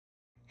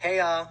Hey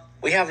y'all,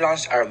 we have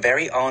launched our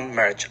very own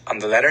merch on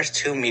the Letters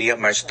 2 Media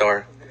merch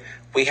store.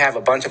 We have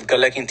a bunch of good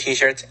looking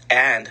t-shirts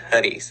and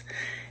hoodies.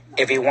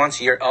 If you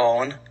want your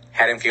own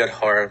Haddonfield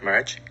Horror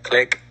merch,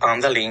 click on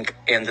the link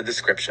in the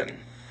description.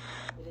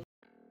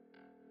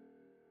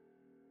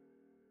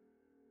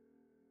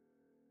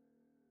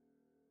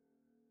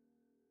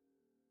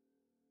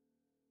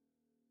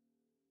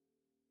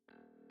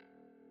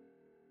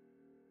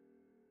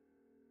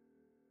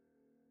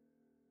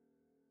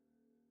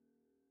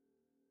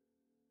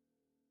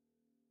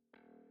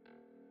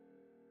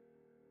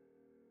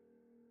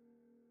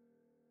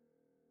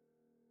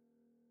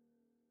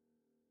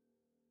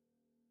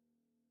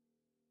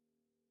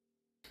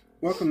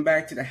 Welcome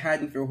back to the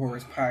Haddonfield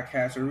Horrors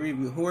podcast, where we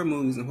review horror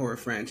movies and horror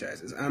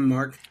franchises. I'm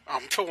Mark.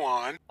 I'm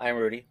Tawan. I'm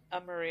Rudy.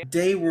 I'm Maria.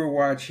 Today we're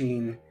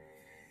watching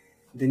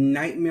The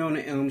Nightmare on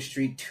Elm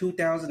Street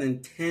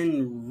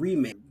 2010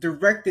 remake,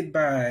 directed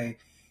by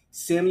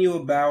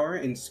Samuel Bauer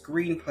and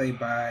screenplay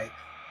by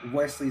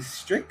Wesley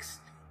Strix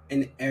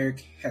and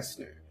Eric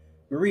Hessner.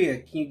 Maria,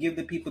 can you give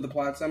the people the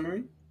plot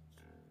summary?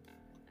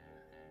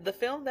 The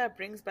film that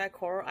brings back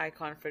horror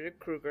icon Freddy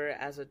Krueger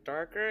as a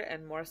darker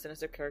and more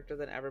sinister character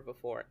than ever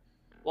before.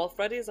 While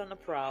Freddy is on the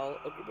prowl,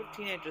 a group of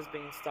teenagers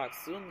being stalked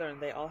soon learn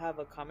they all have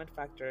a common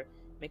factor,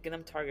 making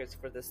them targets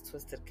for this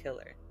twisted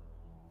killer.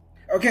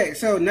 Okay,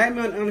 so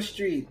Nightmare on Elm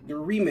Street, the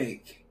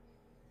remake.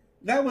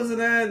 That was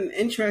an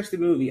interesting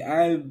movie.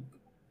 I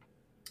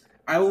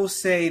will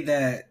say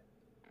that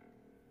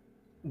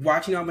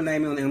watching all the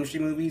Nightmare on Elm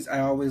Street movies, I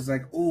always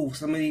like, ooh,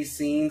 some of these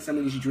scenes, some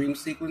of these dream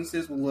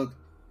sequences will look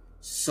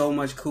so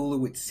much cooler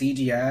with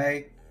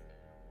CGI.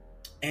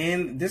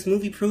 And this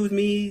movie proved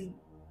me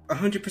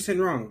 100%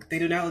 wrong. They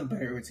do not look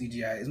better with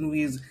CGI. This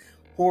movie is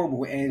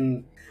horrible.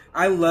 And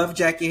I love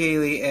Jackie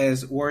Haley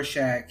as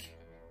Rorschach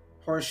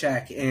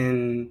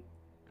in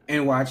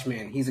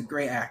Watchmen. He's a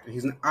great actor.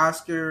 He's an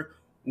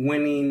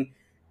Oscar-winning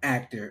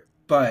actor.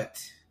 But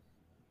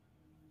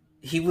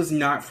he was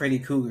not Freddy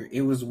Krueger.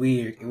 It was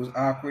weird. It was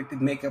awkward. The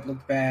makeup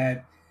looked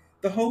bad.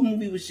 The whole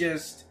movie was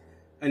just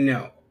a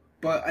no.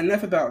 But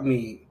enough about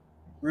me.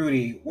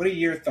 Rudy, what are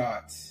your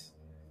thoughts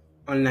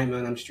on Nightmare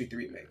on Elm Street, the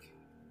remake?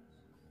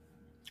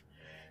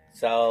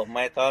 So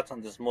my thoughts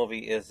on this movie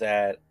is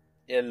that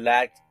it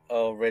lacked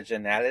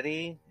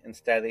originality.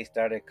 Instead, they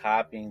started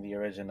copying the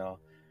original.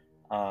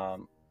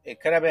 It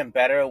could have been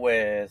better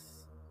with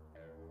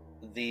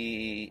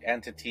the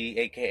entity,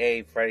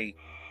 aka Freddy,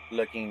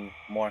 looking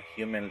more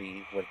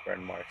humanly with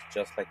burn marks,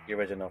 just like the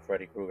original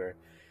Freddy Krueger.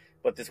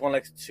 But this one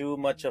looks too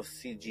much of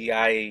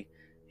CGI.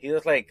 He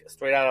looks like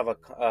straight out of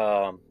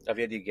a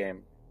video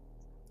game.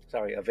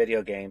 Sorry, a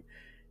video game.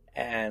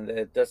 And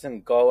it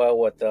doesn't go well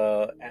with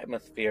the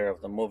atmosphere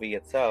of the movie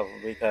itself,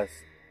 because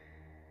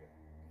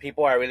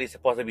people are really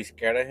supposed to be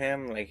scared of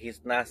him. Like, he's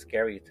not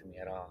scary to me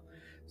at all.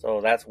 So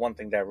that's one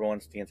thing that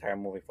ruins the entire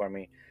movie for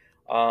me.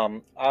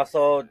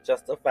 Also,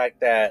 just the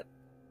fact that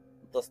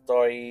the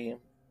story,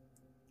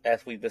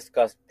 as we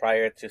discussed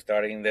prior to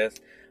starting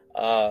this,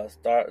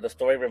 the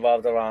story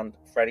revolves around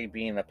Freddy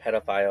being a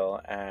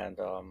pedophile, and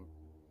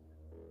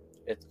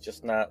it's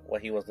just not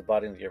what he was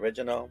about in the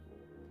original,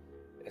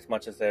 as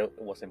much as it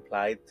was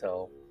implied.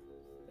 So,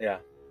 yeah.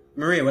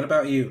 Maria, what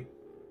about you?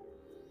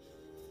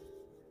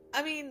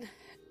 I mean,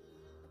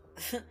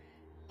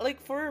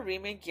 like, for a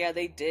remake, yeah,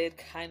 they did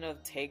kind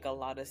of take a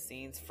lot of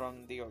scenes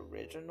from the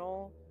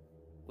original,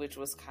 which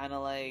was kind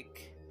of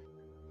like,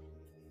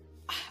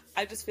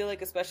 I just feel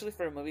like, especially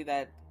for a movie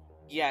that,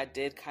 yeah,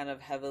 did kind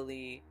of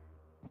heavily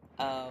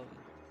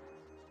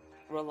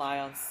rely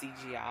on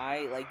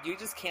CGI, like, you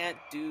just can't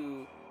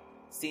do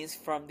scenes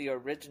from the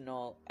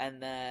original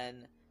and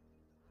then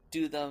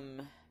do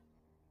them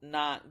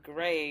not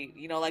great.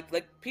 You know, like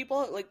people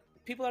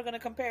are gonna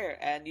compare,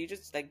 and you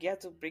just, like, you have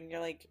to bring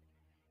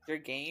your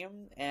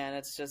game, and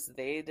it's just,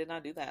 they did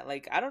not do that.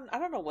 Like, I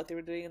don't know what they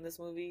were doing in this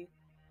movie.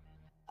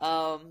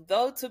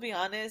 Though, to be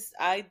honest,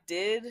 I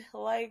did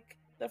like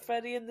the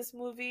Freddy in this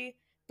movie,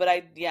 but I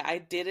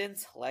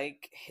didn't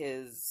like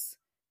his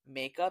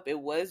makeup. It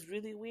was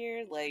really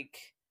weird. Like,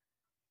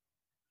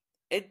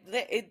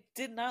 it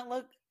did not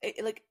look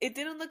it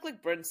didn't look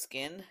like burnt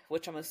skin,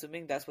 which I'm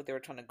assuming that's what they were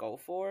trying to go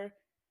for.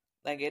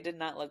 Like, it did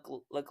not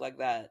look like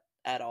that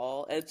at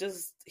all.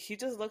 He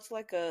just looked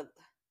like an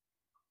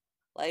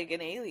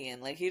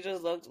alien. Like, he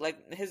just looked like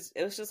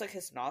it was just like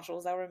his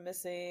nostrils that were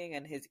missing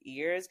and his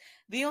ears.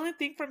 The only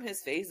thing from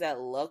his face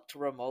that looked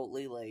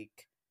remotely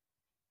like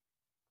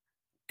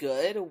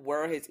good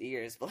were his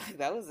ears, but like,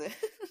 that was it.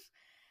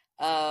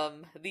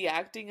 The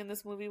acting in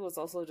this movie was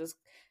also just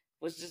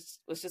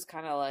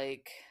kind of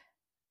like,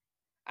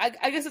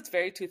 I guess it's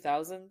very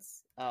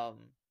 2000s.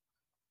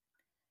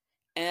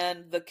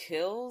 And the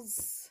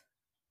kills,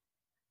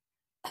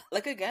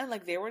 like, again,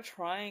 like, they were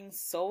trying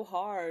so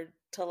hard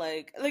to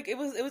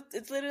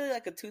it's literally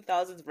like a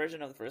 2000s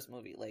version of the first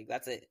movie. Like,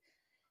 that's it.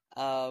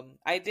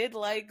 I did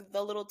like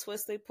the little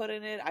twist they put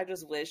in it. I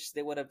just wish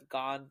they would have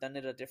done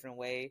it a different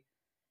way.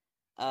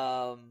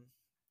 I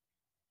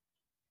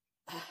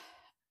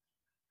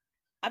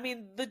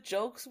mean, the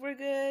jokes were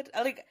good.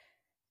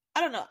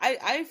 I don't know.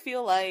 I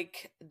feel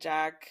like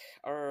Jack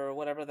or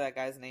whatever that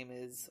guy's name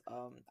is.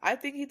 I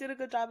think he did a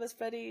good job as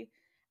Freddy.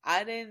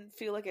 I didn't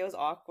feel like it was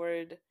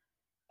awkward.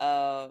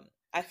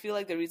 I feel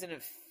like the reason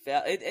it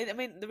felt I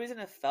mean the reason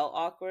it felt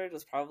awkward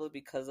was probably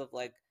because of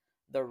like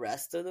the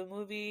rest of the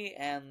movie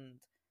and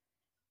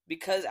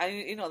because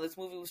this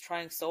movie was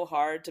trying so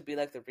hard to be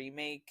like the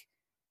remake,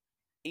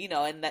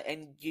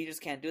 and you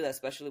just can't do that,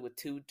 especially with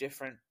two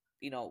different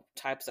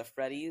types of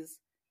Freddys.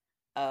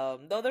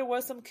 Though there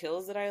were some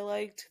kills that I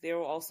liked, there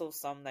were also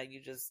some that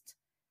you just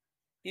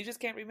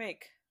can't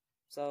remake.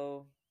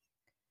 So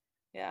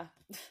yeah.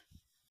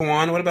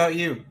 Juan, what about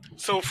you?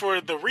 So for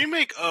the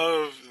remake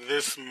of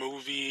this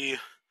movie,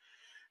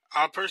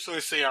 I'll personally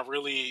say I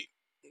really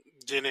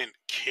didn't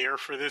care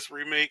for this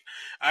remake.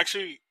 I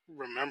actually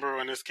remember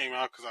when this came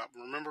out because I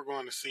remember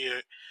going to see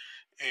it,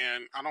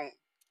 and I don't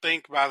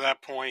think by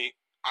that point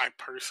I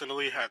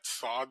personally had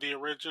saw the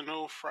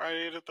original not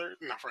Friday the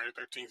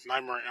 13th,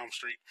 Nightmare on Elm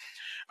Street.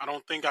 I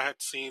don't think I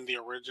had seen the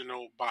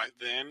original by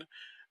then,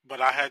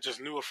 but I had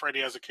just knew of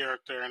Freddy as a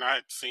character, and I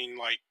had seen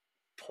like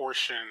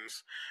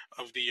portions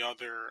of the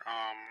other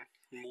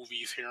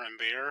movies here and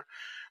there.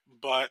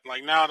 But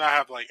like now that I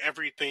have like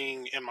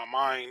everything in my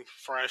mind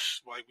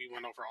fresh, like we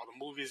went over all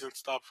the movies and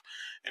stuff,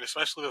 and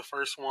especially the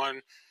first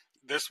one,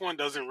 this one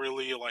doesn't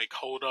really like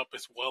hold up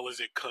as well as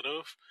it could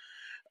have.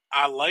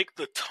 I like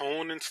the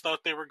tone and stuff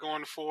they were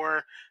going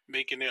for,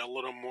 making it a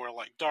little more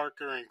like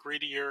darker and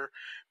grittier.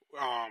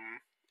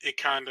 It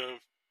kind of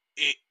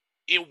it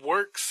it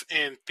works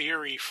in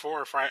theory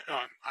for Friday.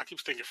 I keep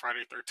thinking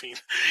Friday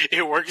 13th.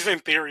 It works in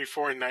theory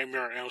for a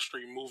Nightmare on Elm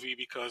Street movie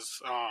because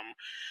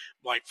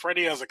like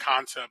Freddy as a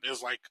concept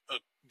is like a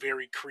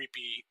very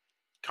creepy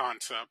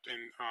concept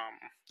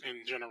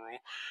in general.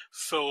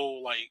 So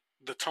like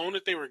the tone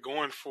that they were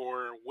going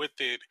for with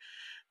it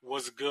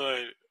was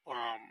good.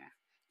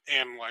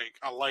 And like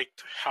I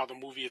liked how the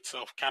movie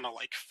itself kind of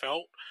like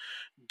felt,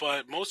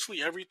 but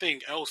mostly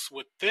everything else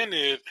within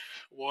it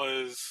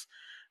was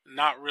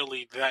not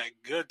really that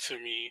good to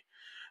me.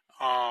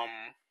 Um,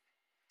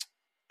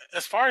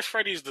 as far as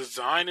Freddy's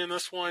design in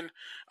this one,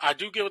 I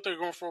do get what they're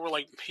going for.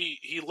 Like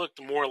he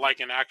looked more like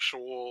an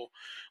actual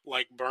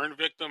like burn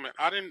victim,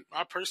 and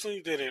I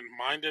personally didn't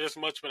mind it as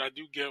much, but I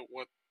do get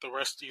what the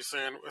rest of you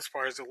saying as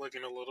far as it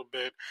looking a little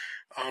bit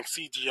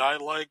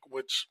CGI like,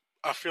 which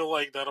I feel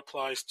like that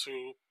applies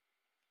to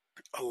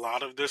a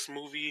lot of this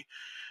movie.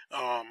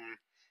 Um,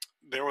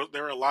 there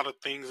were a lot of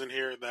things in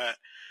here that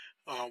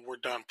were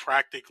done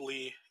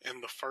practically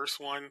in the first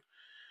one,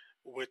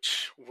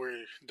 which were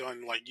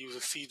done like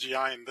using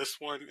CGI in this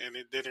one, and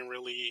it didn't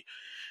really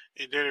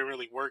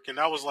work. And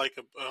that was like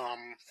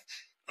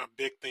a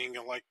big thing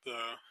in like the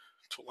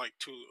to like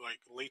to like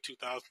late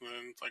 2000s,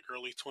 like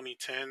early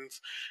 2010s,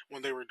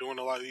 when they were doing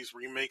a lot of these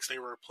remakes. They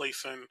were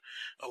replacing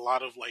a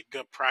lot of like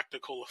good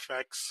practical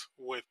effects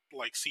with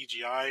like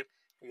CGI.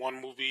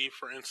 One movie,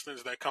 for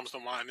instance, that comes to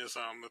mind is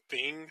The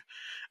Thing.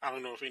 I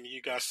don't know if any of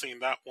you guys seen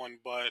that one,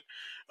 but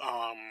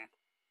um,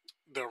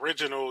 the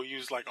original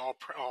used like all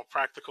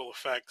practical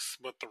effects,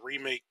 but the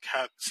remake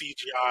had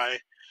CGI.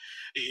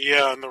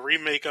 Yeah, and the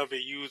remake of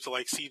it used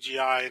like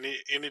CGI,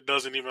 and it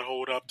doesn't even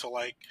hold up to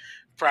like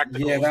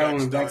practical Yeah,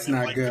 effects that's done in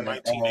not like the good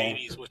at all.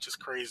 1980s, which is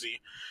crazy.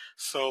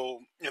 So,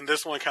 and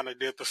this one kind of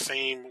did the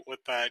same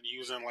with that,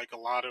 using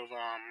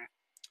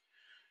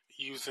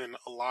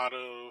a lot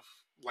of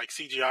like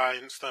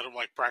CGI instead of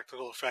like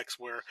practical effects,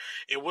 where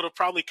it would have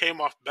probably came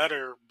off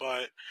better,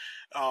 but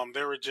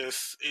they were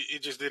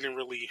it just didn't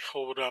really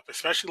hold up.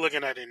 Especially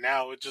looking at it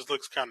now, it just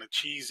looks kind of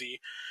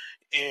cheesy.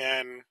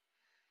 And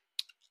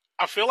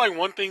I feel like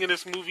one thing in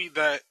this movie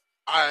that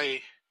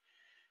I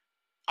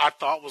I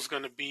thought was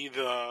going to be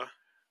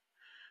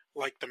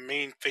the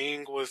main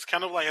thing was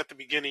kind of like at the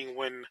beginning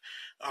when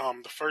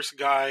the first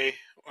guy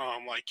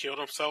like killed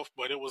himself,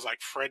 but it was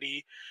like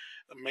Freddy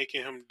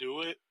making him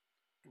do it.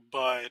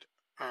 But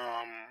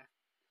um,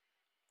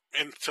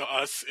 and to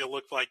us, it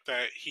looked like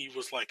that he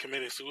was like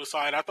committing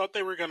suicide. I thought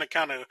they were gonna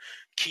kind of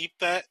keep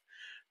that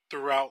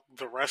throughout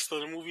the rest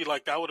of the movie.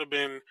 Like that would have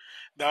been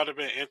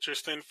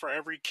interesting for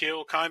every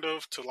kill, kind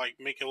of to like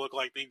make it look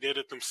like they did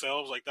it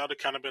themselves. Like that would have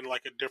kind of been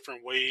like a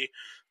different way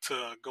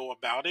to go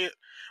about it.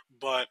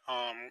 But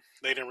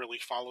they didn't really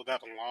follow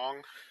that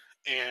along,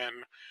 and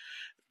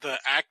the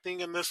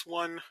acting in this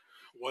one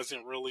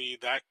wasn't really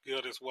that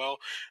good as well,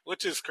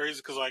 which is crazy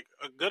because like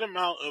a good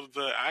amount of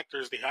the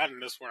actors they had in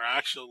this one are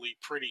actually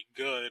pretty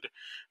good.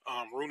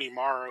 Rooney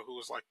Mara, who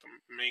was like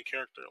the main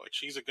character, like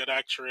she's a good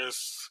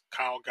actress.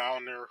 Kyle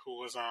Gallner, who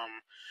was I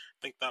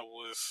think that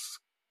was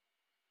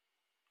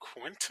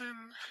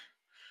Quentin.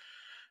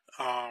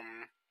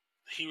 Um,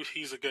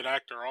 he's a good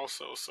actor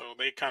also, so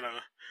they kind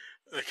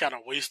of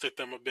wasted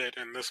them a bit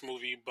in this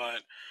movie,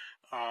 but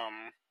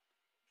um,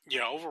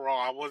 yeah,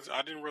 overall,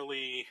 I didn't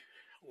really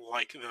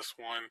like this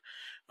one,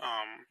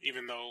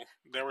 even though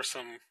there were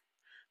some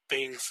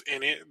things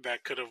in it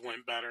that could have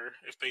went better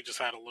if they just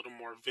had a little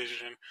more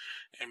vision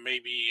and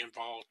maybe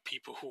involved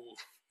people who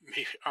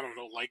maybe, I don't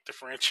know, like the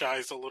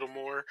franchise a little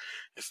more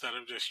instead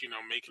of just,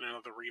 making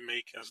another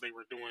remake as they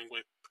were doing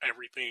with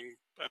everything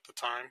at the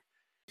time.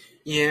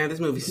 Yeah, this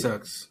movie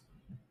sucks.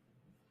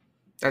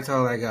 That's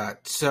all I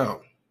got.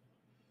 So,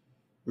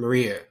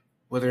 Maria,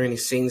 were there any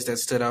scenes that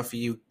stood out for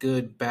you,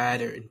 good,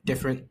 bad, or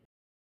indifferent?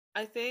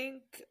 I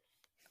think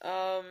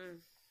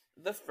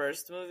the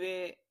first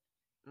movie,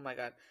 oh my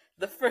god,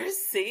 the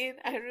first scene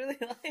I really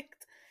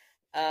liked.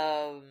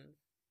 Um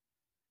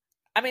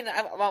I mean,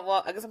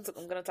 I guess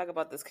I'm gonna talk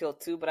about this kill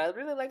too, but I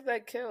really liked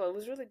that kill. It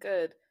was really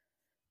good.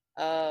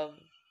 Um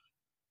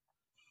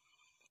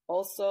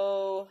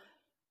Also,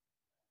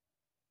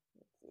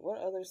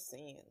 what other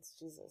scenes?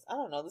 Jesus, I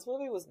don't know. This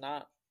movie was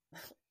not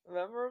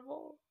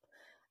memorable.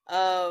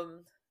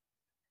 Um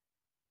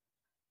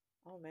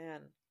oh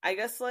man. I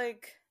guess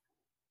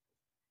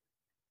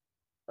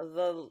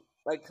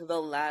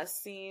the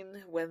last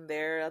scene when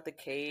they're at the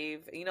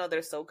cave,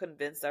 they're so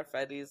convinced that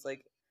Freddy's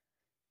like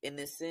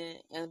innocent,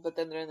 and but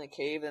then they're in the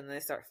cave and they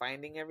start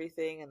finding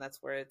everything, and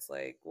that's where it's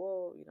like,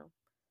 whoa,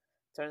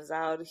 turns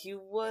out he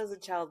was a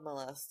child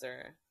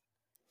molester.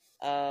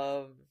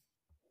 Um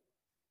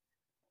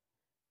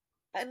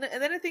and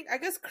then I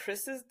guess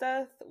Chris's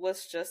death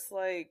was just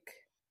like,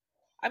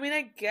 I mean,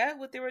 I get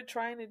what they were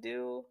trying to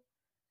do,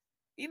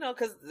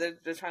 because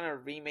they're trying to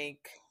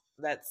remake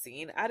that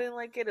scene. I didn't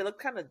like it. It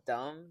looked kind of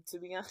dumb, to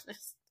be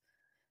honest.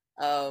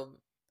 Um,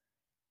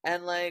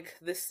 and like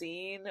the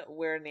scene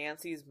where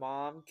Nancy's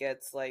mom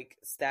gets like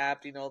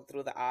stabbed,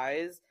 through the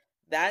eyes,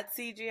 that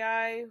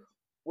CGI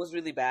was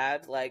really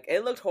bad. Like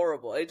it looked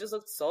horrible. It just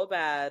looked so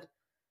bad.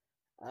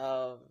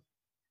 Um,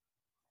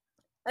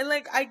 and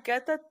like I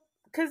get that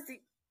because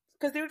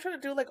they were trying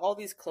to do like all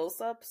these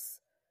close-ups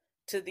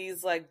to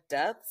these like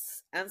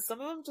deaths, and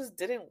some of them just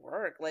didn't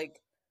work.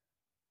 Like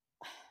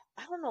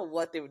I don't know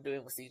what they were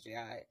doing with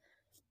CGI.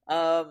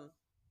 Um,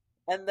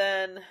 and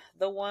then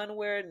the one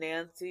where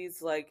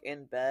Nancy's like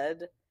in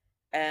bed,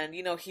 and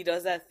he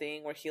does that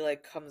thing where he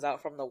like comes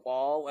out from the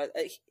wall,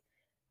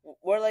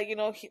 where like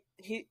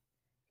he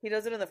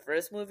does it in the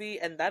first movie,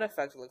 and that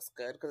effect looks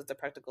good because it's a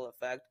practical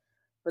effect.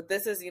 But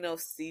this is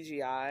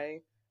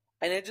CGI,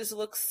 and it just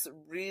looks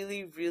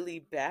really really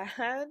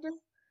bad.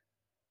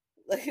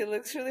 Like it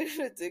looks really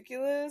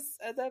ridiculous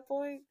at that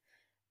point.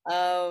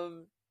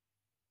 Um,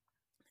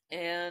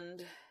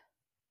 and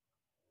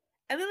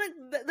And then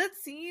like that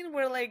scene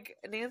where like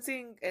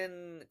Nancy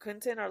and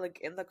Quentin are like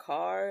in the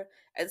car,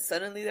 and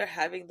suddenly they're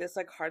having this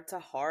like heart to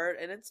heart,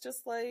 and it's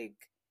just like,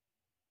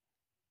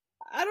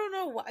 I don't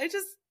know why.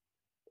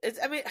 It's,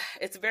 I mean,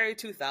 it's very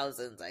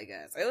 2000s, I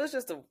guess. It was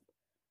just a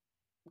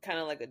kind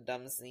of like a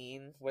dumb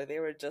scene where they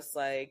were just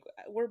like,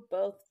 we're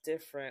both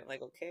different.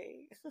 Like,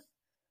 okay,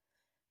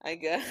 I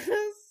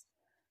guess.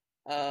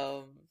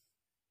 Um,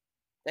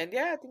 and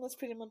yeah, I think that's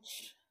pretty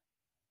much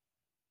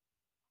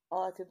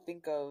all I can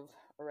think of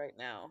right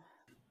now.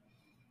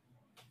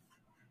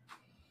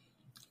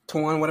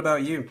 Tuan, what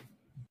about you?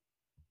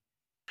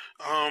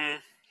 Um,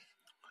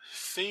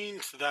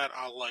 Scenes that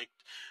I liked.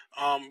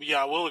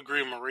 Yeah, I will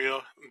agree, Maria,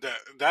 that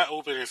that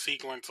opening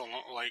sequence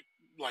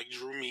like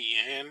drew me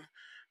in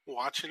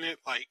watching it.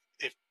 Like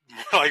if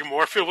like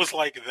more if it was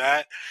like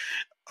that,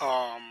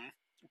 um,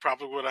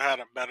 probably would have had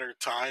a better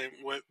time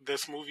with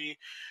this movie.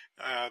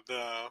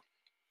 The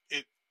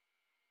it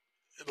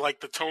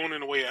like the tone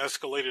and the way it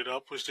escalated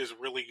up was just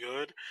really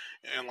good,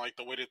 and like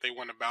the way that they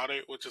went about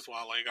it, which is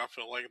why like I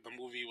feel like the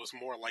movie was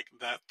more like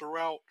that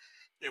throughout.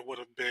 It would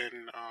have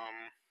been.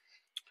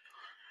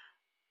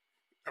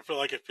 I feel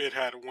like if it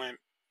had went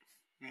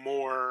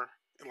more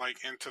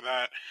like into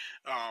that,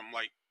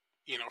 like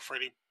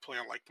Freddy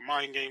playing like the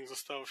mind games and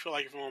stuff. I feel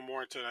like if it went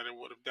more into that, it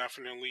would have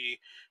definitely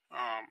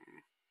um,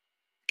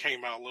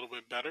 came out a little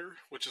bit better,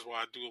 which is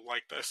why I do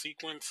like that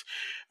sequence.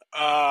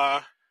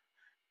 Uh,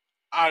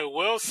 I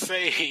will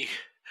say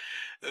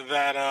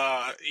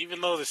that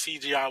even though the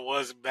CGI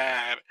was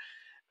bad,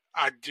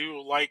 I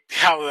do like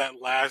how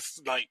that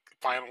last like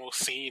final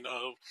scene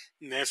of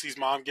Nancy's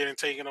mom getting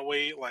taken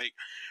away like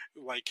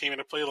came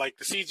into play. Like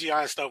the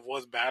CGI stuff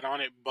was bad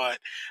on it, but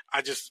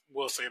I just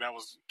will say that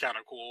was kind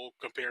of cool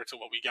compared to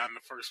what we got in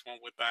the first one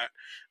with that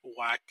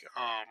whack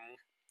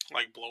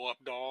like blow up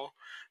doll.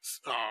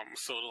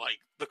 So like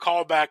the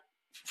callback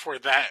for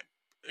that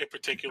in I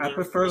particular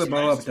prefer the was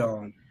blow up nice.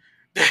 doll.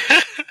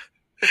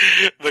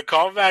 The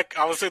callback,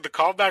 I would say the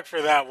callback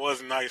for that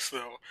was nice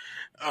though.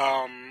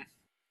 Um,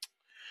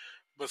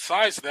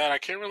 Besides that, I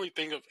can't really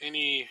think of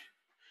any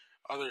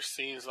other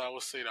scenes that I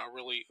would say that I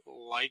really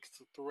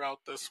liked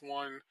throughout this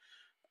one.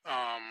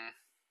 Um,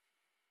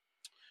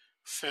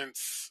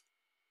 since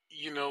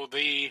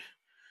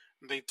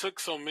they took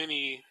so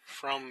many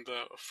from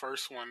the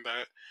first one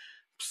that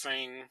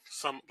saying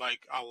some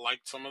like I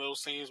liked some of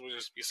those scenes would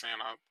just be saying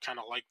I kind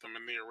of liked them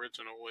in the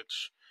original,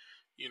 which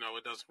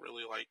it doesn't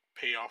really like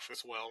pay off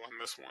as well in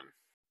this one.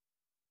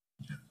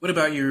 What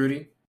about you,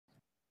 Rudy?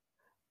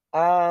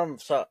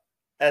 So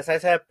as I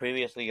said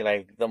previously,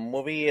 like the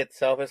movie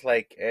itself is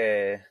like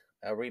a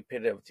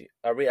repeat of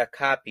a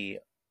copy,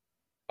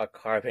 a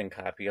carbon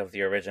copy of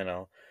the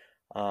original.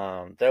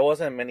 There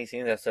wasn't many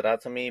scenes that stood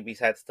out to me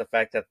besides the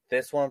fact that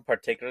this one,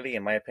 particularly,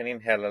 in my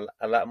opinion, had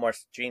a lot more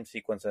dream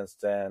sequences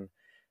than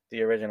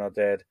the original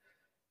did.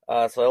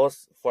 So it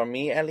was, for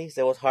me at least,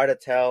 it was hard to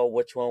tell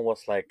which one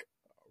was like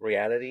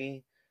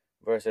reality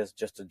versus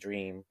just a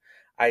dream.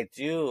 I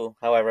do,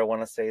 however,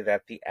 want to say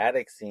that the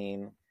attic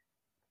scene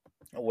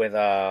with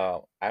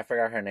I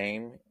forgot her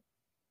name,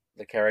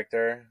 the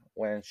character,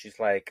 when she's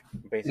like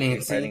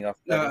basically fighting Nancy. off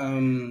Freddy.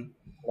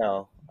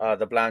 No,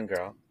 the blonde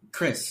girl.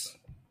 Chris.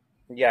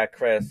 Yeah,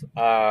 Chris.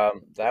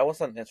 That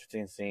was an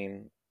interesting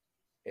scene.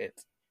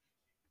 It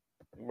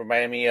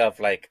reminded me of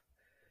like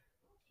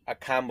a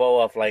combo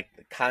of like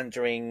the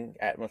Conjuring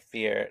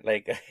atmosphere,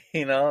 like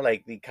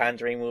like the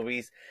Conjuring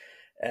movies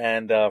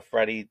and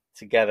Freddy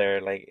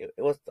together. Like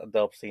it was a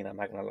dope scene. I'm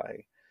not gonna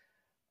lie.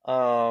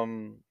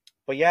 Um,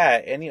 but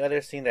yeah, any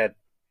other scene that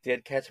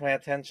did catch my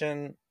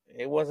attention,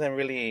 it wasn't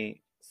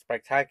really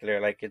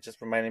spectacular. Like it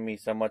just reminded me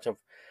so much of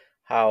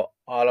how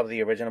all of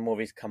the original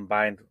movies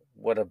combined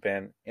would have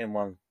been in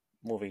one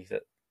movie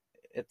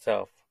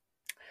itself.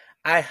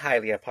 I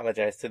highly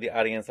apologize to the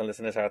audience and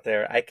listeners out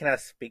there. I cannot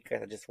speak.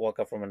 I just woke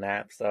up from a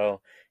nap,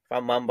 so if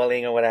I'm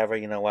mumbling or whatever,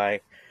 you know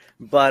why.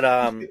 But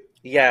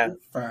yeah,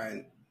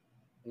 Fine.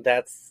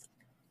 that's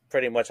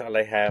pretty much all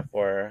I have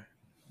for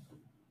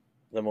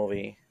the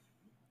movie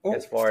Oh,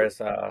 as far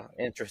as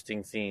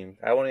interesting scenes.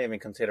 I wouldn't even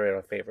consider it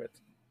a favorite.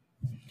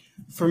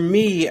 for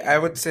me, I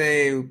would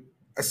say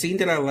a scene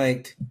that I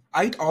liked.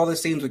 I liked all the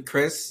scenes with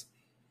Chris.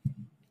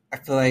 I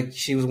feel like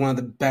she was one of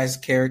the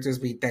best characters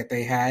that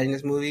they had in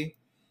this movie.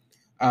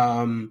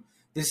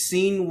 The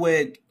scene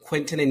with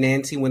Quentin and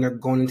Nancy when they're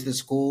going into the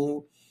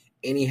school,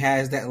 and he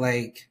has that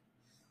like,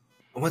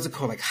 what's it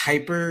called, like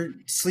hyper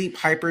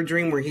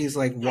dream where he's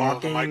like Oh,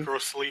 the walking. micro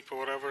sleep or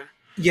whatever.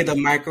 Yeah, the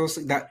micro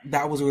sleep.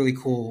 That was really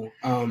cool.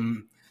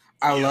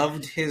 I Yeah.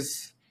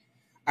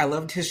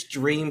 loved his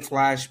dream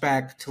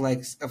flashback to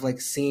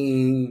like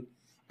seeing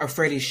a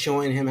Freddy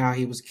showing him how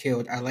he was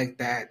killed. I like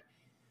that.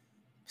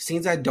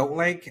 Scenes I don't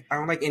like. I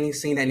don't like any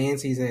scene that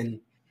Nancy's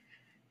in,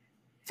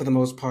 for the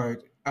most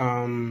part.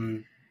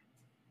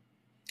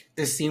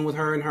 The scene with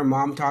her and her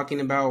mom talking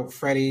about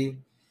Freddy,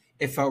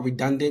 it felt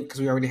redundant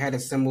because we already had a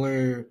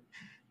similar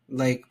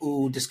like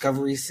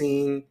discovery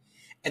scene.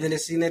 And then the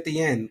scene at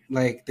the end,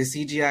 like the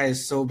CGI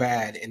is so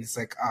bad, and it's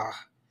like,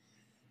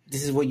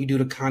 this is what you do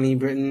to Connie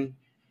Britton,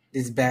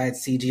 this bad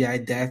CGI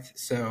death.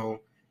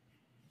 So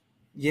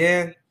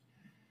yeah.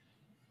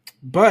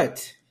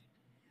 But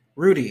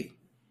Rudy,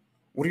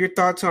 what are your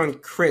thoughts on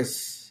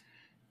Chris?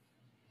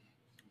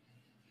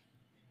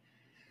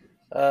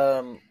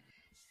 Um,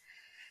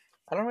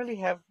 I don't really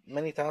have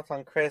many thoughts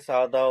on Chris,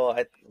 although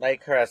I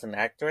like her as an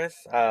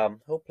actress.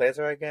 Who plays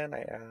her again?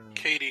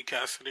 Katie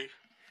Cassidy.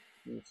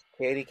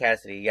 Katie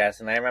Cassidy, yes,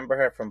 and I remember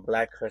her from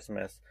Black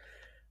Christmas,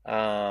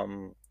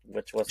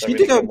 which was a She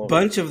really did a good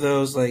movie. bunch of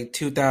those like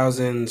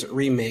 2000s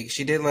remakes.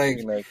 She did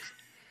like Remakes.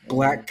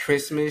 Black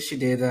Christmas. She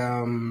did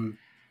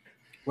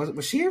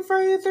was she in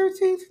Friday the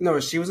 13th? No,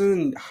 she was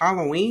in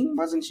Halloween,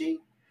 wasn't she?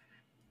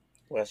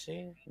 Was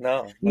she?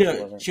 No, she No,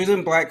 wasn't. she was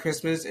in Black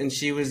Christmas, and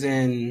she was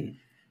in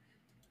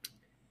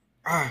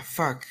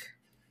fuck,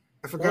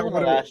 I She was forgot in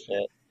what the it was. last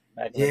shit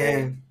back in the Yeah,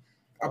 day.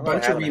 I a don't know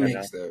what bunch of happened to her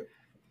now. remakes though.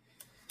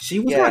 She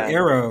was on Yeah,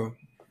 Arrow,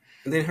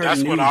 and then her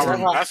That's what new. you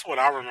know how That's what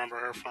I remember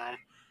her from.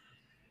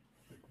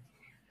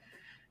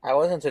 I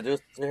was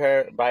introduced to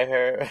her by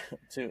her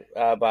to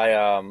by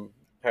her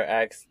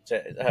ex,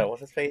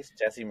 what's his face,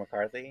 Jesse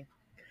McCarthy,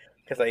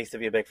 because I used to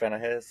be a big fan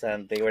of his,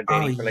 and they were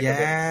Oh dating for like a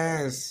bit.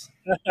 yes,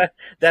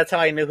 That's how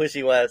I knew who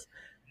she was.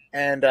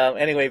 And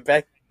anyway,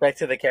 back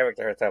to the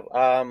character herself.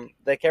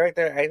 The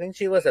character, I think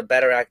she was a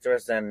better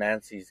actress than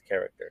Nancy's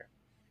character.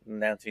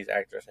 Nancy's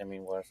actress, I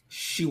mean, was.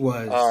 she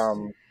was.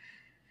 Um,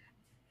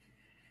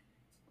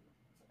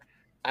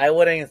 I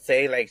wouldn't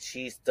say like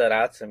she stood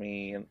out to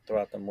me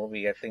throughout the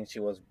movie. I think she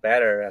was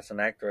better as an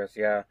actress,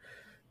 yeah.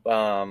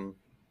 Um,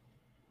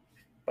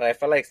 but I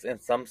felt like in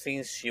some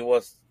scenes she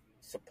was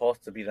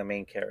supposed to be the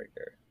main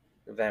character,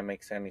 if that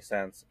makes any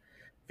sense.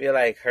 I feel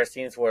like her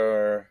scenes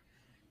were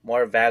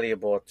more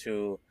valuable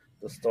to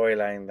the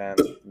storyline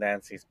than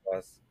Nancy's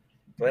was.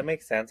 Do that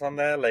make sense on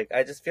that? Like,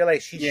 I just feel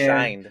like she Yeah,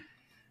 shined.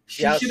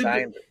 She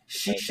outshined the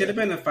she should have character.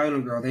 been the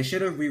final girl. They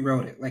should have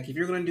rewrote it. Like if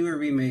you're gonna do a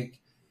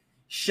remake,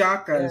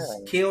 shock us,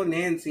 Yeah, kill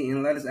Nancy,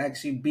 and let us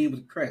actually be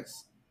with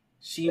Chris.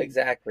 She would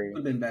exactly.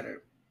 have been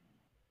better.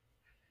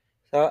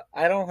 So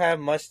I don't have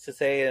much to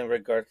say in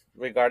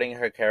regarding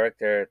her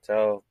character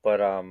itself,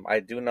 but I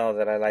do know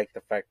that I like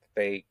the fact that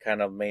they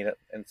kind of made it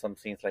in some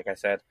scenes, like I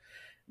said,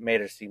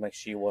 made her seem like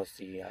she was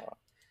the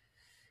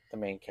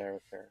main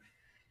character,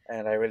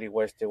 and I really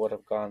wish they would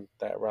have gone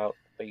that route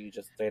that you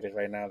just stated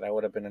right now. That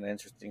would have been an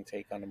interesting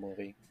take on the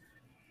movie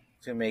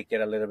to make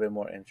it a little bit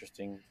more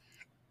interesting.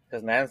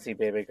 Because Nancy,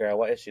 baby girl,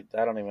 what is she?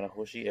 I don't even know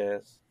who she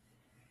is,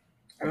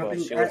 I don't but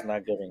think she was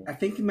not giving. I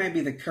think it might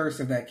be the curse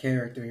of that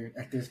character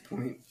at this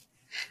point.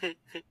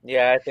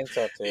 Yeah, I think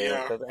so too.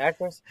 Yeah. Because the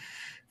actress,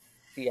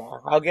 yeah,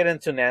 I'll get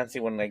into Nancy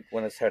when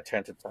it's her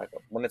turn to talk.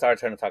 When it's our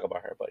turn to talk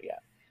about her, but yeah.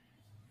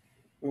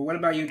 Well, what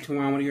about you,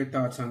 Tuan? What are your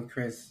thoughts on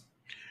Chris?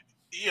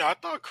 Yeah, I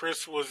thought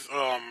Chris was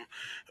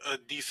a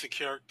decent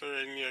character,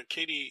 and yeah,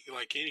 Katie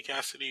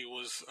Cassidy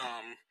was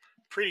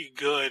pretty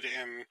good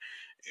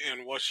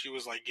in what she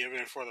was like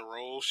given for the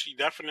role. She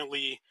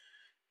definitely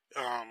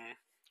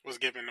was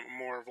given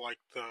more of like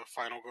the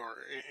final girl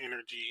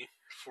energy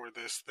for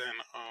this than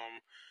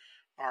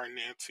our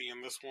Nancy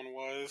in this one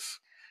was,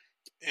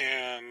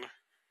 and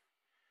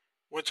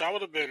which I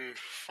would have been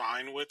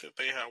fine with if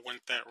they had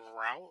went that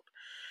route.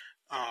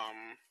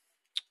 Um,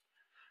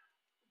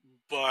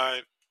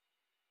 but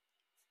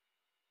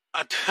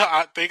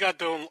I think I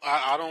don't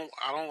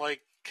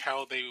like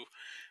how they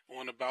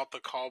went about the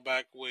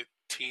callback with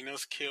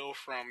Tina's kill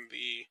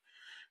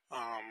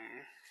um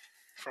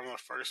from the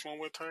first one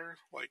with her.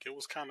 Like it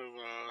was kind of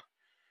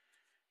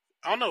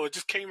I don't know, it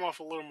just came off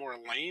a little more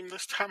lame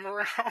this time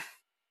around.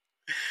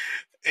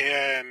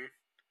 And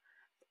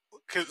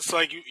cause it's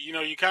like you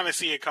know you kind of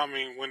see it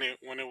coming when it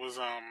was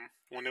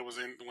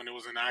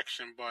in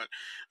action, but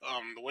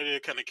the way that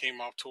it kind of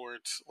came off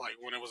towards like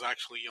when it was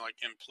actually like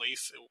in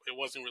place, it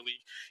wasn't really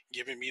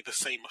giving me the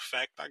same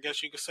effect, I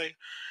guess you could say.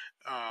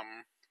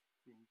 Um,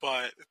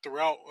 but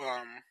throughout,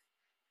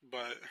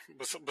 but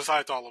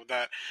besides all of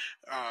that,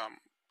 um,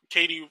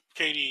 Katie,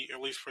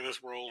 at least for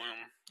this role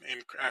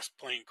and as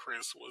playing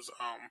Chris was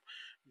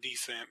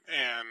decent,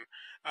 and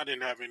I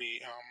didn't have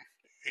any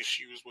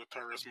issues with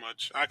her as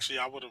much. Actually,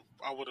 I would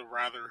have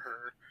rather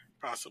her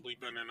possibly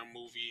been in a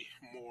movie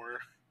more.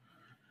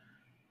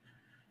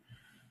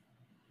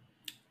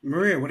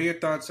 Maria, what are your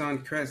thoughts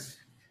on Chris?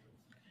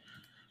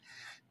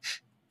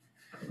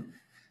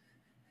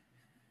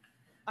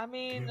 I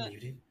mean, You're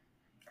muted.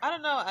 I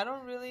don't know. I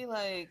don't really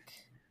like.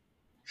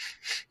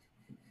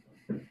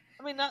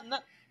 I mean, not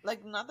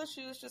that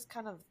she was just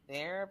kind of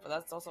there, but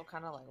that's also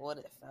kind of like what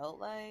it felt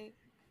like.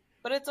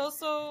 But it's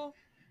also,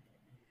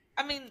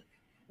 I mean,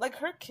 like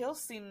her kill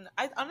scene.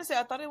 I honestly,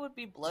 I thought it would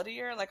be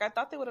bloodier. Like I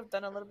thought they would have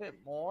done a little bit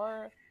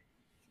more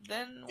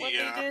than what they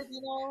Yeah, did.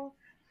 You know?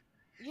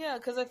 Yeah,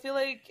 because I feel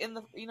like in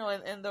the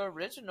in the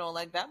original,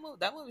 like that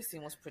movie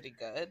scene was pretty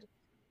good,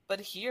 but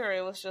here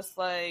it was just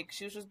like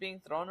she was just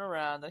being thrown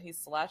around and he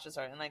slashes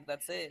her and like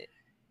that's it.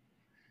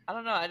 I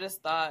don't know. I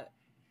just thought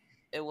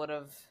it would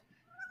have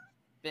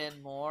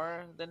been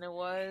more than it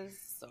was,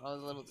 so I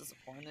was a little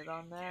disappointed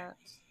on that.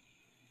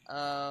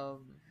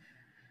 Um,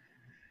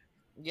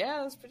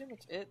 yeah, that's pretty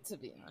much it to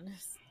be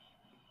honest.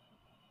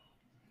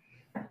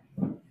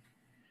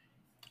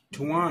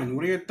 Tuan,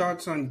 what are your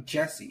thoughts on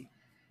Jesse?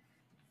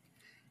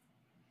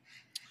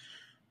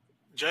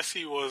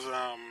 Jesse was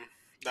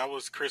that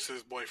was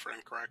Chris's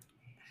boyfriend, correct?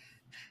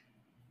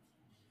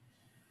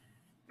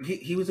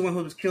 He was the one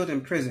who was killed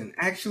in prison.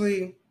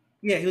 Actually,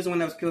 yeah, he was the one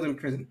that was killed in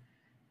prison.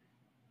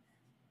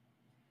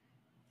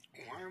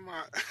 Why am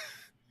I?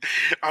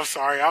 I'm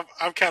sorry,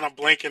 I'm kind of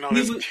blanking on He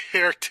his was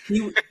character.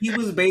 he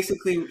was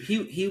basically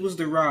he was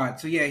the rod.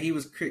 So yeah, he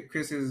was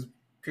Chris's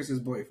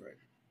boyfriend.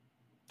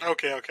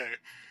 Okay, okay.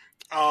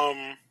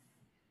 Um,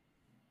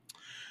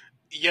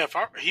 yeah,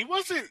 he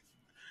wasn't.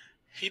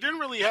 He didn't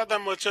really have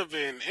that much of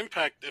an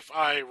impact, if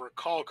I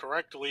recall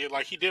correctly.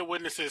 Like he did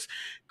witness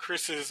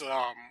Chris's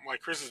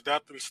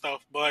death and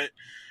stuff, but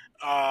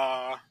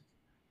uh,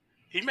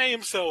 he made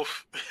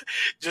himself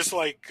just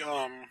like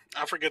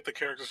I forget the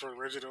characters from the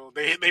original.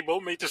 They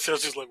both made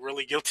themselves just look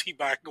really guilty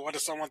by going to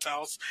someone's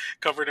house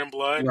covered in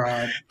blood.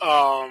 Rod.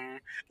 Um,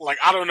 like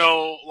I don't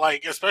know,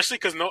 like especially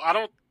because no, I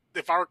don't.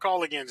 If I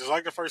recall again, just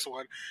like the first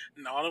one,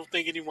 no, I don't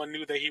think anyone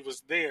knew that he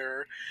was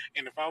there.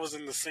 And if I was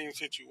in the same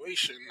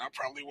situation, I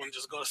probably wouldn't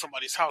just go to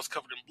somebody's house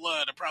covered in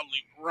blood. I'd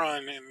probably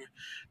run and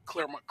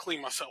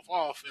clean myself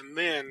off, and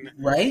then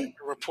Right?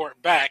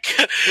 report back.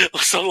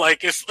 So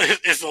like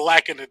it's a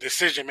lack of the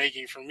decision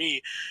making for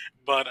me,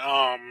 but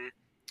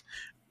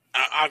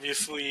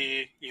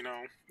obviously you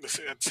know the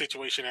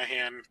situation at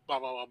hand, blah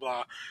blah blah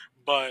blah.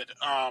 But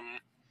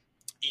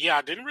yeah,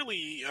 I didn't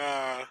really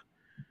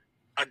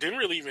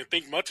even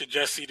think much of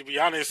Jesse, to be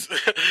honest.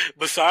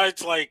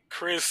 Besides like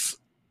Chris,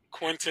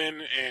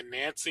 Quentin, and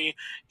Nancy,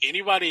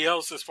 anybody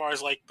else as far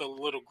as like the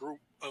little group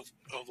of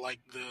like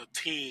the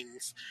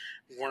teens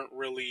weren't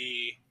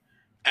really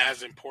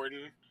as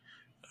important.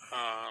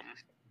 Um,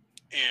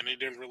 and it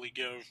didn't really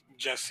give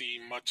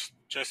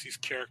Jesse's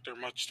character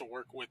much to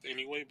work with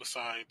anyway,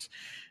 besides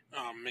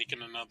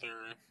making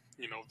another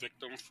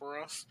victim for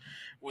us,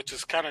 which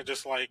is kind of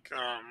just like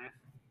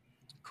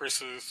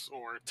Chris's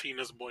or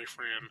Tina's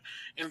boyfriend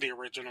in the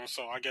original.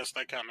 So I guess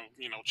that kind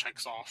of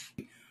checks off.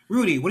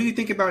 Rudy, what do you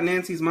think about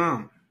Nancy's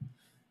mom?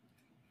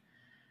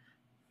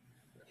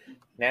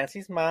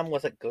 Nancy's mom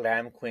was a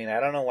glam queen. I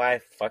don't know why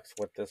I fucks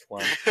with this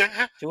one.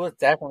 She was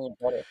definitely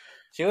better.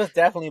 She was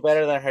definitely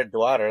better than her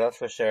daughter, that's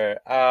for sure.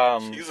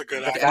 She's a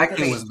good The actress.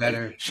 acting was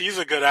better. She's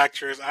a good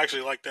actress. I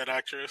actually like that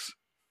actress.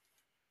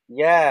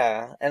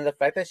 Yeah, and the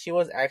fact that she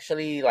was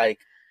actually like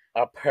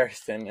a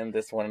person in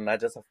this one, not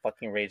just a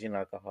fucking raging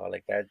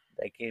alcoholic, that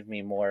gave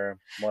me more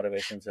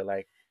motivation to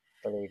like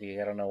the lady.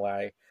 I don't know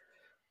why.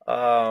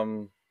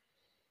 Um,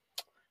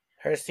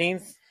 her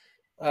scenes.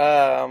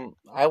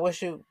 I wish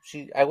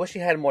she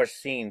had more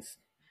scenes.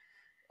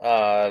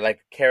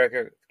 like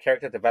character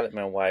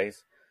development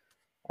wise.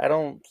 I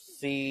don't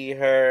see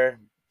her.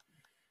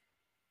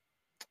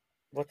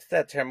 What's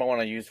that term I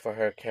want to use for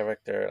her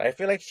character? I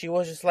feel like she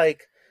was just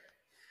like,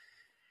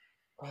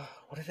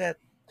 what is that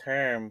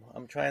term?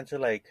 I'm trying to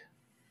like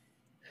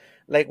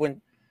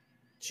when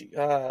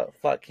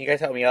fuck. Can you guys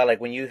help me out?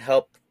 Like when you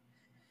help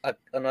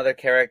another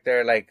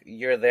character, like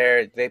you're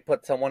there. They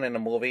put someone in a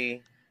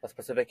movie, a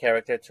specific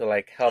character, to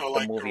like Oh, help the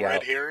like a movie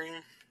red out.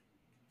 herring.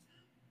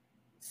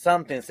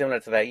 Something similar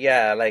to that.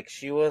 Yeah, like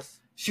she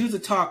was. She was a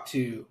talk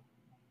to.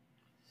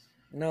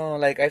 No,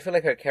 like I feel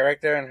like her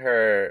character and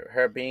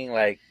her being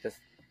like just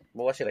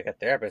what was she like a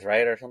therapist,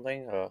 right, or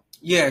something?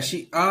 Yeah,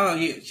 she. Oh,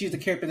 yeah, she's the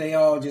character they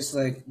all just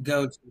like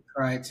go to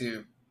cry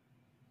to.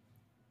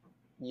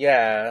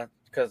 Yeah,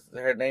 because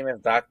her name is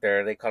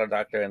Doctor. They call her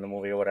Doctor in the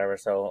movie or whatever.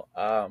 So,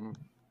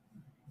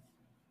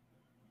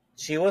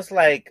 she was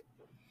like,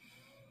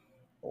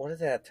 what is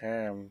that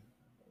term?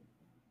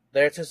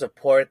 There to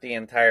support the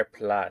entire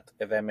plot,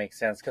 if that makes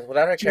sense. Because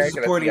without her She was a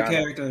character, let's be supporting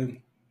honest. character.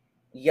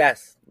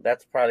 Yes,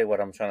 that's probably what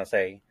I'm trying to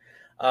say.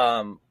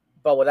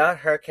 But without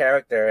her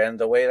character and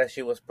the way that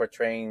she was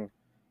portraying,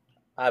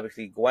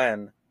 obviously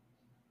Gwen,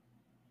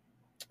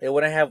 it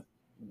wouldn't have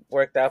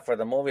worked out for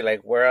the movie.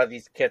 Like, where are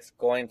these kids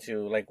going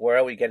to? Like, where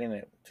are we getting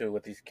it to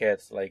with these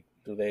kids? Like,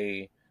 do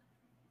they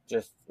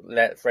just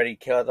let Freddy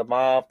kill them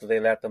off? Do they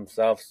let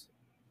themselves?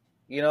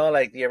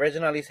 Like the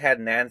original at least had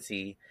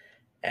Nancy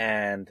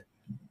and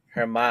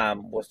her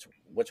mom,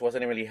 which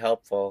wasn't really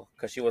helpful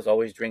because she was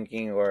always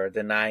drinking or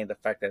denying the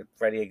fact that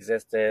Freddy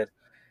existed.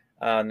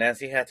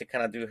 Nancy had to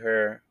kind of do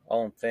her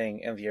own thing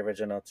in the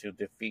original to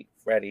defeat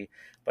Freddy,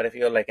 but I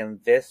feel like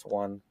in this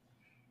one,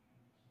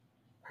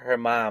 her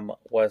mom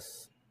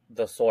was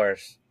the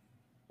source,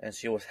 and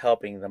she was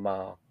helping them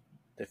all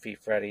defeat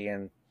Freddy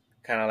and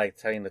kind of like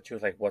telling the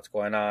truth, like what's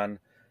going on,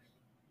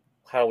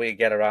 how do we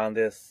get around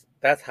this.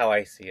 That's how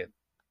I see it.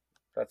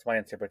 That's my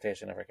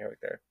interpretation of her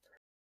character.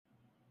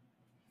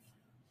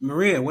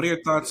 Maria, what are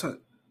your thoughts on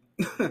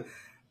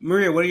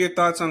Maria? What are your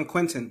thoughts on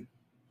Quentin?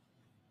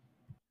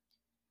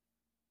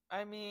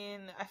 I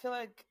mean, I feel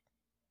like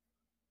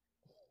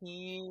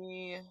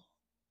he.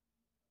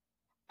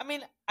 I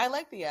mean, I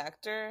like the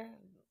actor,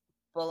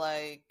 but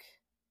like,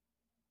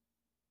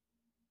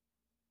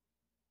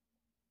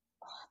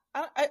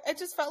 I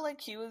just felt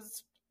like he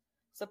was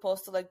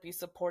supposed to like be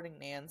supporting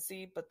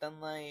Nancy, but then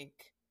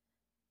like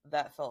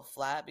that fell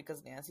flat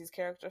because Nancy's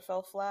character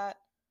fell flat.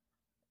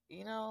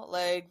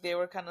 Like they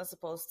were kind of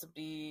supposed to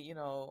be,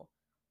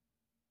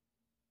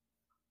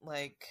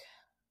 like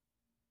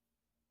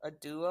a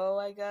duo,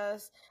 I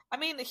guess. I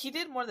mean, he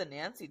did more than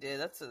Nancy did.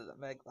 That's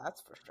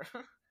for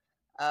sure.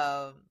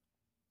 um,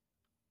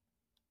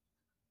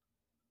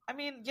 I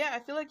mean, yeah, I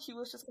feel like he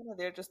was just kind of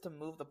there just to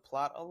move the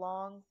plot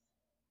along.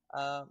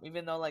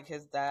 Even though like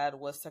his dad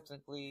was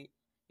technically,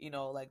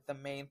 like the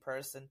main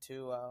person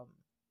to,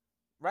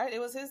 right? It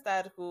was his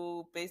dad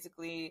who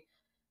basically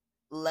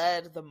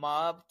led the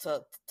mob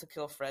to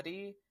kill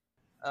Freddy.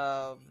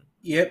 Um,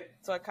 Yep.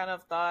 so I kind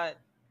of thought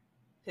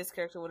his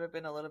character would have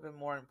been a little bit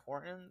more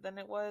important than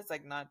it was,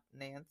 like not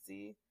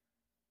Nancy.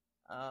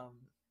 Um,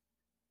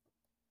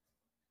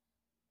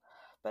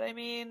 but I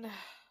mean,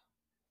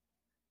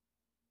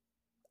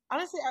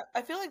 honestly,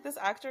 I feel like this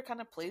actor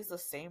kind of plays the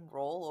same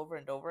role over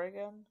and over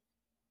again.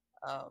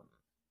 Um,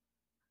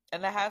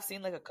 and I have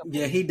seen like a couple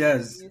Yeah, of he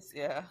does. movies,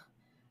 yeah.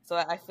 So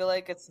I feel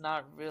like it's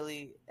not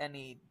really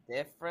any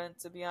different,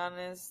 to be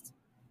honest.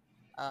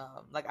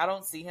 Like I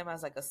don't see him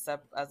as like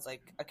as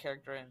like a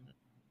character in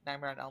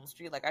Nightmare on Elm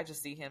Street. Like I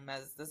just see him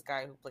as this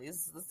guy who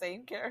plays the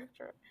same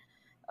character.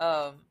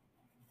 Um,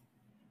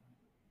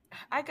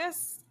 I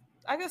guess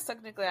I guess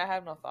technically I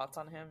have no thoughts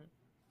on him.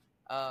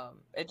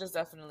 It just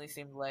definitely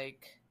seemed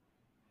like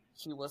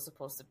he was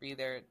supposed to be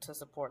there to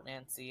support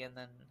Nancy, and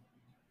then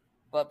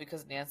but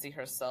because Nancy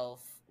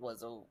herself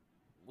was a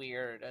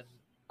weird and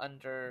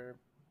under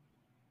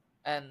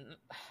and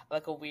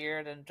like a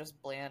weird and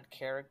just bland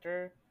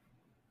character,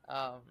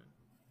 um,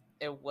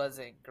 it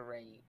wasn't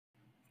great.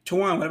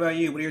 Tawan, what about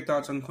you? What are your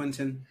thoughts on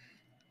Quentin?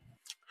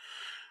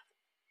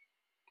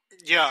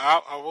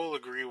 Yeah, I will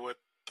agree with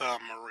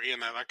Marie in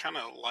that I kind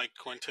of like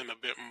Quentin a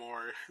bit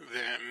more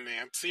than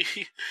Nancy.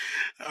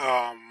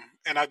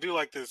 And I do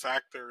like this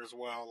actor as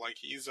well. Like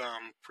he's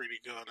pretty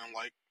good in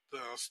like the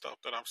stuff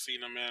that I've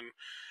seen him in,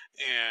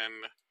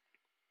 and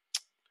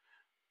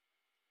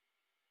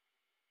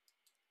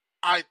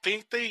I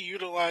think they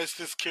utilized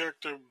this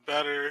character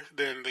better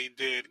than they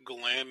did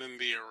Glenn in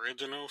the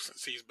original,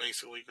 since he's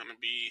basically going to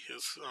be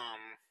his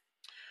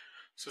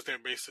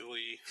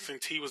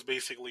since he was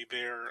basically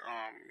their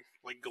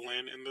like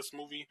Glenn in this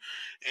movie,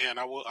 and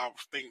I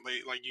think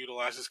they like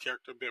utilize his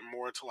character a bit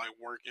more to like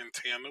work in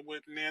tandem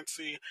with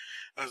Nancy,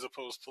 as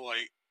opposed to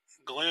like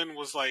Glenn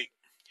was like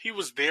he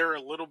was there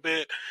a little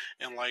bit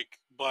and like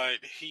but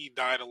he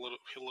died a little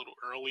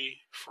early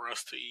for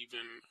us to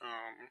even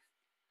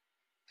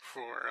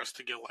for us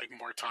to get like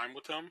more time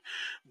with him,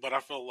 but I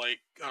felt like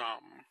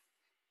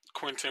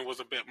Quentin was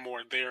a bit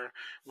more there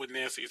with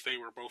Nancy, as they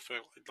were both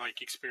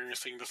like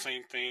experiencing the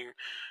same thing,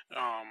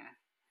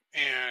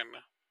 and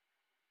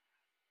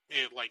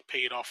it like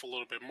paid off a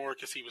little bit more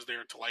because he was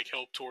there to like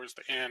help towards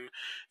the end,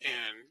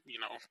 and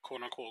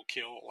quote unquote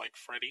kill like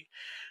Freddy.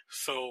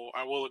 So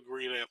I will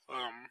agree that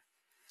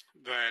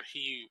that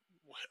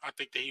I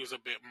think that he was a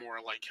bit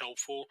more like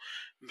helpful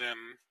than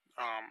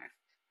um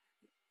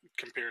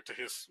compared to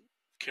his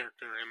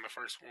character in the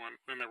first one,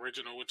 in the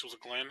original, which was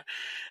Glenn.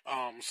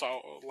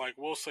 So like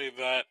we'll say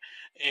that,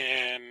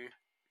 and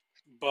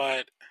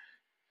but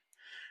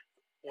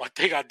one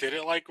thing I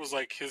didn't like was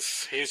like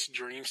his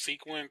dream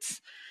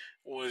sequence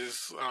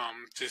was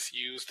just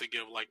used to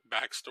give like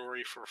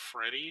backstory for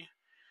Freddy.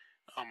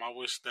 I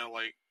wish that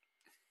like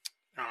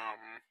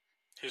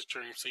his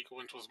dream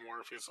sequence was more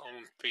of his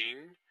own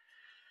thing.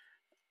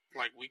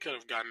 Like we could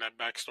have gotten that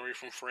backstory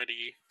from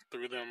Freddy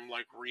through them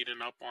like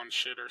reading up on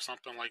shit or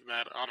something like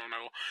that. I don't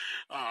know.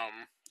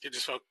 It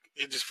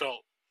just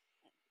felt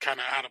kind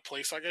of out of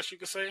place, I guess you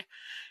could say.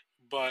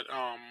 But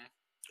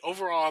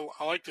overall,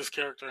 I like this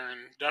character and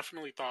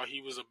definitely thought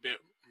he was a bit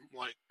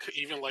like,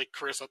 even like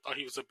Chris, I thought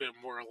he was a bit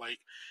more like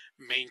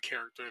main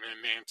character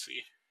than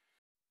Nancy.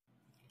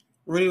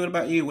 Rudy, what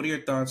about you? What are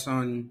your thoughts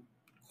on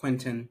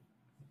Quentin?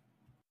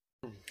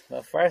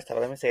 Well, first off,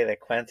 let me say that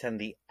Quentin,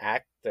 the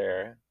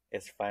actor,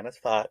 is fine as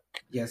fuck.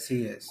 Yes,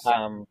 he is.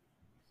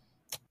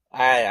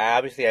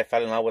 I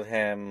fell in love with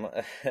him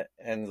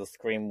in the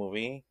Scream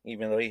movie,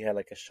 even though he had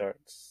like a short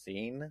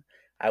scene.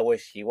 I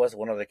wish he was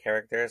one of the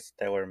characters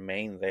that were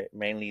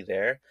mainly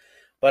there.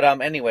 But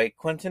anyway,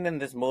 Quentin in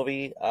this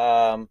movie,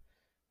 well,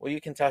 you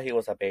can tell he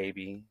was a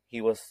baby.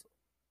 He was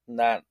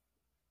not.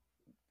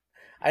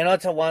 I know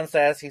Tawan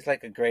says he's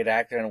like a great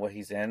actor and what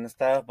he's in and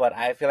stuff, but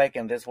I feel like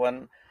in this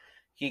one,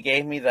 he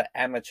gave me the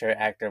amateur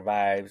actor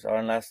vibes, or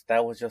unless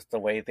that was just the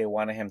way they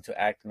wanted him to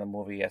act in the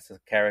movie as a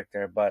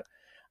character. But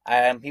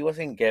he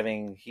wasn't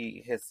giving.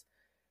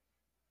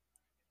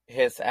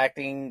 His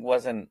acting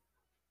wasn't.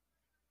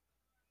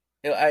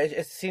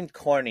 It seemed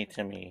corny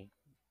to me.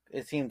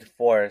 It seemed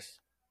forced.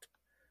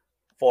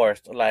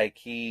 Like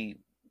he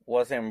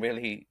wasn't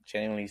really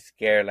genuinely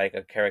scared, like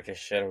a character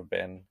should have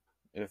been,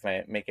 if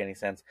I make any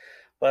sense.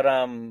 But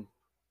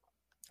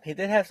he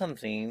did have some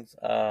scenes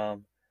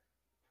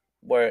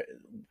where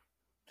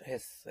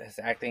his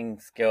acting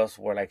skills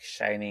were like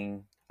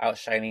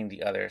outshining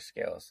the other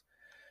skills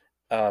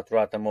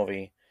throughout the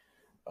movie.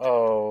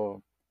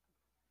 Oh,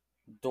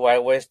 do I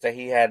wish that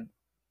he had?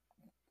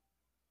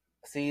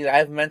 See,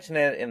 I've mentioned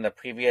it in the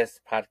previous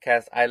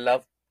podcast. I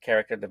love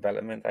character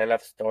development. I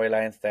love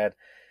storylines that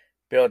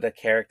build a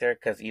character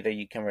because either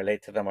you can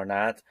relate to them or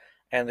not.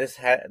 And this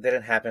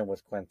didn't happen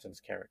with Quentin's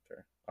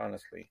character,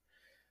 honestly.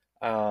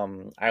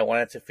 I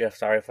wanted to feel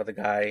sorry for the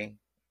guy.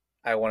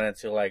 I wanted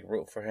to like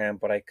root for him,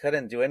 but I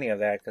couldn't do any of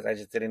that because I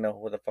just didn't know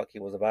who the fuck he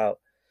was about,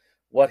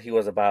 what he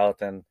was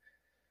about, and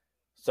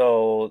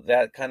so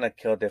that kind of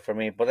killed it for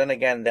me. But then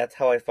again, that's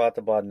how I felt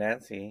about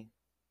Nancy,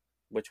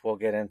 which we'll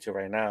get into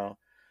right now.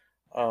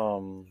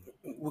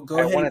 Well, go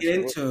I ahead and wanted get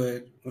to. into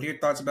it. What are your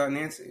thoughts about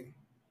Nancy?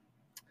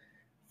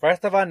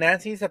 First of all,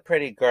 Nancy's a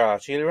pretty girl.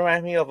 She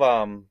reminds me of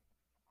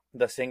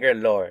the singer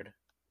Lorde.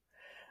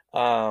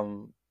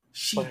 Um, but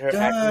She her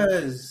acting,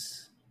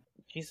 does.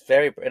 she's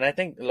very, and I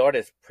think Lorde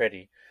is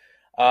pretty.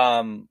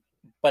 Um,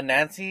 but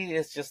Nancy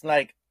is just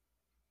like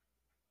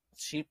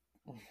she.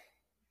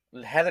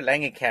 Heather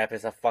Langenkamp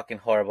is a fucking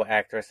horrible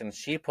actress, and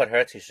she put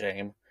her to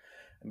shame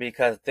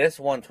because this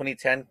one,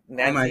 2010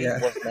 Oh my Nancy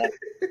god. was not.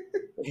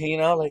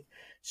 Like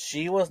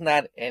she was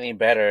not any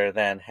better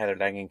than Heather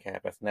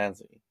Langenkamp as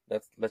Nancy.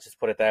 Let's just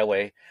put it that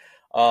way.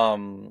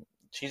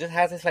 She just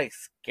has this like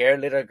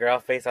scared little girl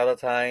face all the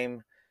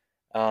time.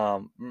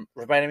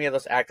 Reminding me of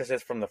those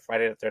actresses from the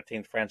Friday the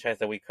 13th franchise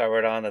that we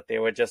covered on, that they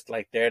were just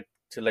like there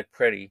to look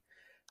pretty,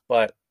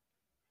 but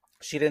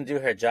she didn't do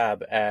her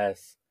job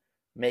as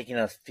making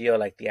us feel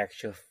like the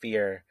actual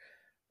fear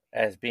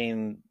as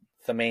being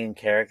the main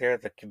character,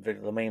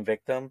 the main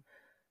victim.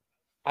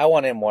 I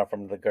wanted more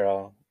from the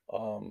girl.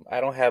 I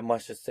don't have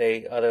much to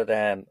say other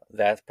than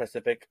that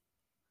specific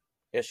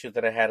issue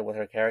that I had with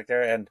her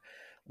character. And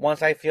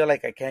once I feel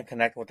like I can't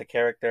connect with the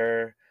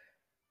character,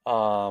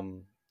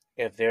 um,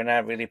 if they're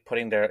not really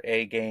putting their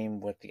A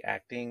game with the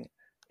acting,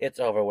 it's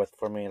over with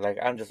for me. Like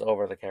I'm just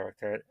over the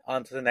character.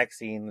 On to the next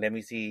scene. Let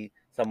me see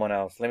someone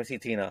else. Let me see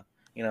Tina.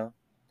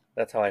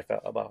 That's how I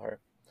felt about her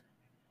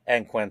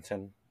and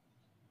Quentin.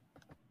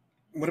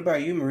 What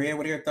about you, Maria?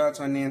 What are your thoughts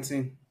on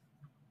Nancy?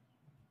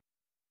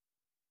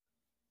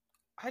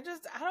 I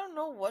don't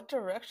know what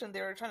direction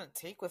they were trying to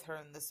take with her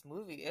in this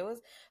movie. It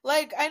was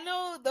like I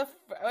know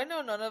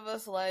none of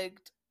us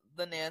liked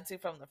the Nancy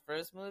from the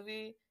first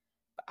movie.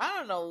 But I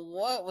don't know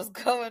what was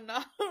going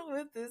on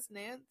with this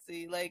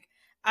Nancy. Like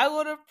I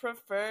would have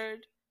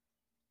preferred.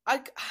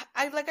 I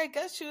I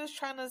guess she was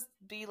trying to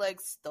be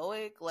like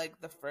stoic like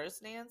the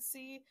first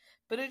Nancy,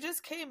 but it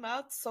just came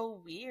out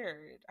so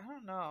weird. I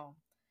don't know.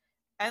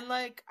 And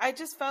like I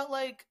just felt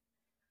like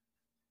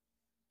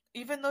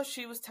even though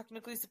she was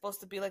technically supposed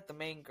to be like the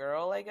main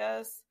girl, I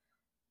guess,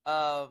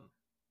 um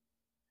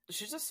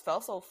she just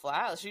felt so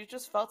flat. She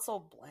just felt so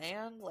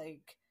bland.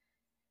 Like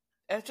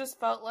it just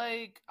felt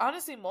like,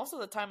 honestly, most of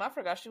the time I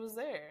forgot she was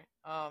there.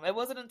 It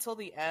wasn't until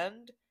the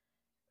end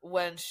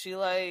when she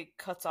like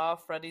cuts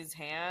off Freddy's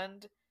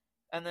hand,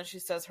 and then she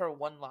says her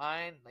one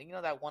line, like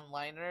that one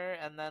liner,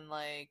 and then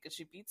like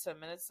she beats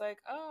him, and it's like,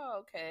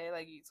 oh, okay,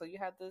 like so you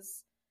had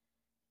this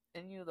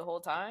in you the whole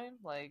time.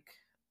 Like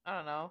I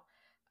don't know.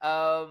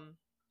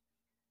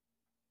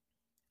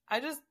 I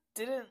just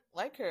didn't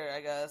like her,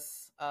 I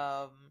guess.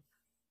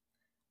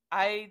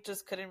 I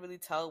just couldn't really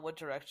tell what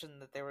direction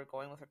that they were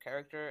going with her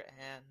character,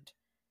 and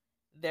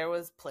there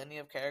was plenty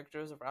of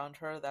characters around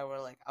her that were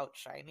like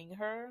outshining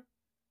her,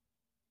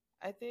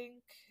 I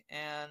think.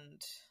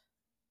 And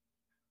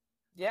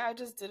yeah, I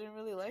just didn't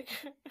really like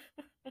her.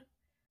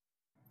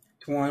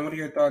 Twan, what are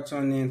your thoughts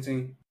on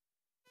Nancy?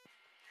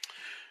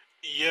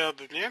 Yeah,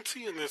 the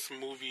Nancy in this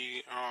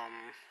movie,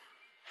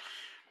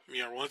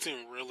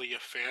 wasn't really a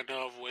fan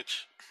of,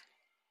 which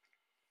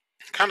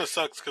kind of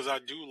sucks because I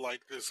do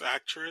like this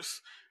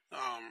actress.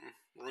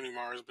 Rooney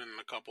Mara's been in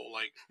a couple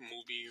like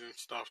movies and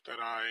stuff that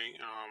I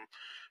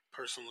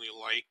personally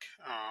like.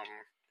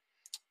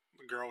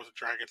 The Girl with the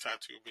Dragon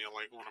Tattoo being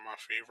like one of my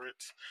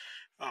favorites.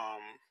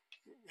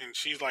 And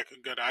she's like a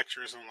good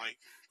actress and like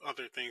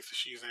other things that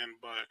she's in,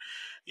 but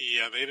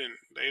yeah, they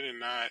did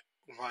not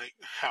like.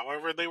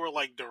 However, they were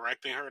like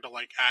directing her to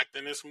like act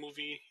in this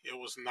movie. It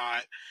was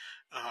not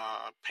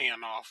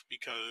paying off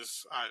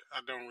because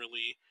I don't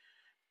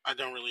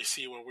really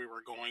see where we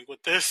were going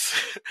with this,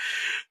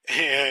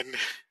 and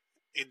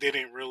it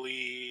didn't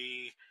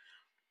really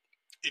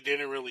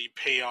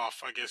pay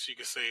off. I guess you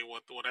could say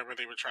whatever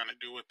they were trying to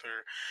do with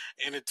her,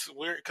 and it's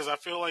weird because I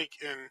feel like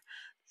in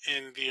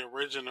the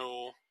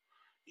original,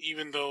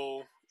 even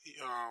though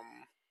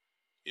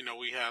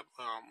we have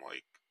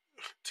like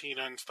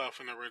Tina and stuff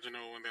in the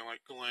original, and then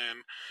like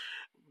Glenn,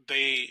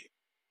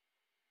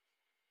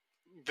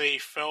 they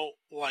felt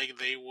like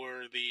they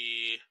were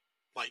the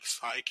like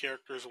side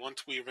characters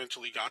once we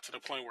eventually got to the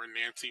point where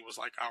Nancy was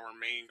like our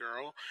main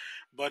girl.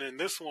 But in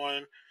this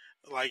one,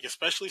 like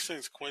especially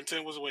since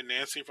Quentin was with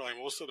Nancy for like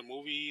most of the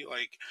movie,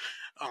 like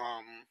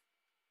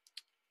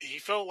he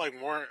felt like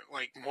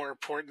more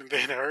important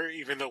than her,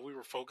 even though we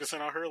were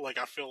focusing on her. Like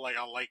I feel like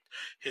I liked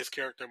his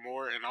character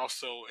more, and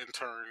also in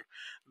turn,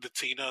 the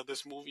Tina of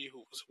this movie,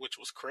 which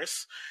was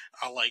Chris.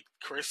 I liked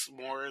Chris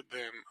more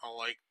than I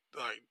liked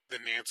like the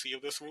Nancy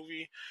of this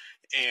movie,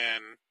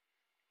 and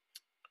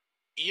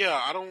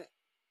yeah,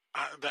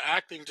 the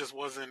acting just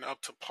wasn't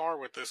up to par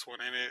with this one,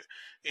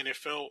 and it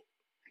felt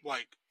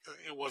like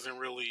it wasn't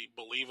really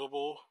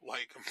believable.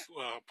 Like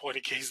point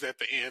of case at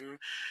the end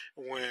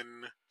when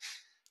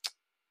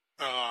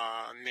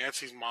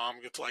Nancy's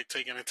mom gets like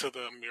taken into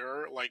the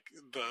mirror, like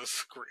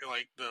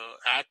like the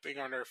acting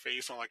on her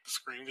face on like the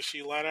scream that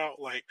she let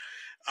out, like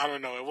I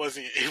don't know, it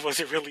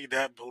wasn't really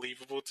that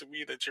believable to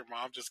me that your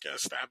mom just got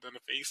stabbed in the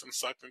face and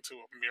sucked into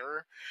a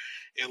mirror.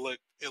 It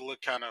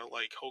looked kind of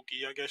like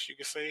hokey, I guess you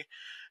could say,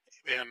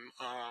 and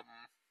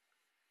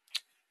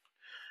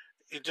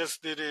it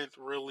just didn't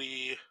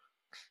really.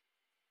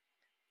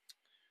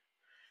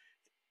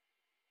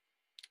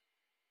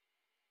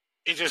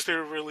 It just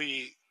didn't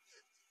really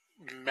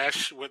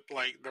mesh with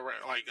like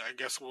like I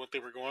guess what they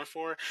were going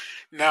for.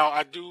 Now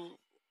I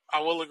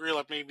will agree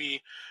like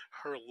maybe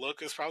her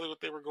look is probably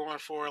what they were going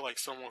for, like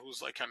someone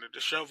who's like kind of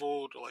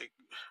disheveled, like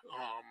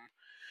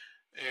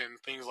and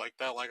things like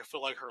that. Like I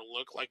feel like her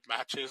look like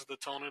matches the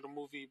tone of the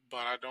movie,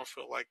 but I don't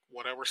feel like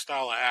whatever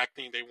style of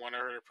acting they wanted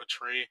her to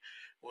portray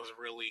was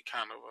really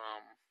kind of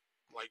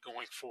like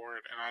going for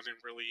it, and I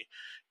didn't really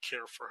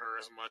care for her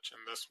as much in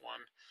this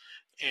one.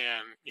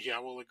 And yeah, I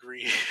will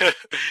agree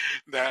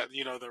that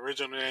the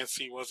original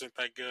Nancy wasn't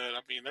that good.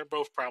 I mean, they're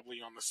both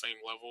probably on the same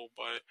level,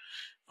 but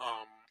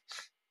um,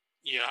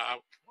 yeah,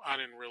 I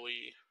didn't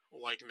really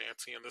like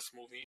Nancy in this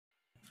movie.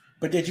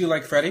 But did you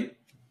like Freddy?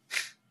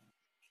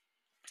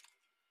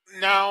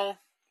 Now,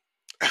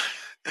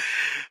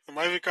 it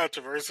might be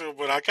controversial,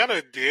 but I kind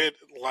of did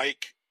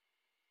like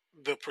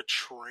the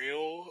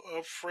portrayal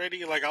of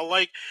Freddy. Like, I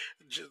like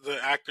the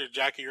actor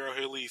Jackie Earle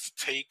Haley's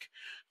take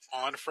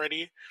on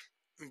Freddy,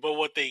 but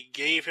what they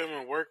gave him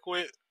and work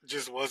with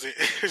just wasn't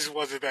just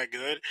wasn't that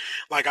good.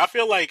 Like I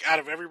feel like out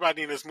of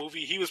everybody in this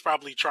movie, he was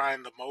probably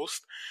trying the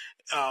most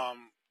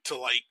to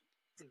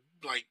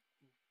like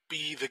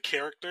be the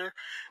character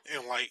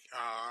and like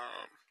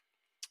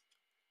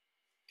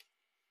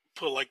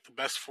put like the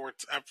best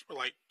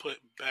put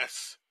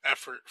best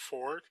effort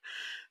forward.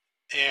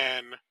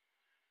 And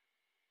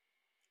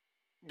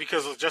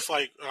because of just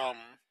like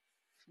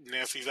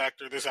Nancy's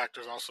actor, this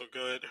actor is also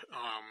good.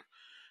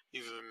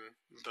 He's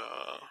in the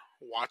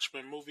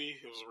Watchmen movie.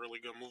 It was a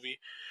really good movie.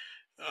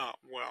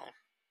 Well,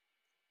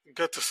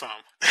 good to some,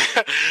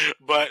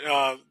 but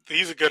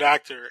he's a good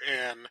actor,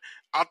 and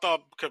I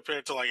thought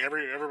compared to like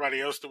everybody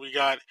else that we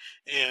got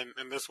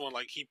in this one,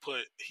 like he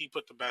put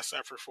the best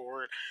effort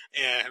forward,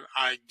 and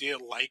I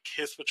did like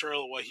his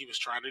portrayal of what he was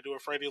trying to do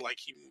with Freddy, like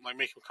he like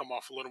make him come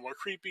off a little more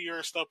creepier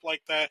and stuff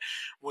like that,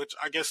 which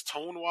I guess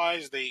tone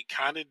wise they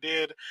kind of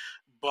did,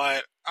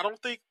 but I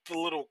don't think the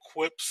little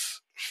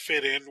quips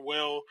fit in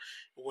well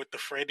with the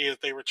Freddy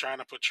that they were trying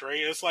to portray.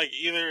 It's like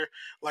either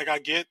like I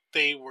get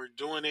they were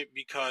doing it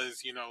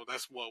because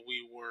that's what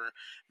we were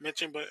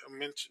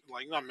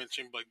like not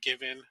mentioned but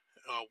given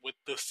with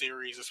the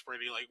series as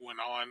Freddy like went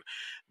on,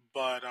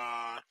 but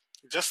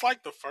just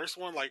like the first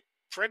one, like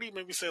Freddie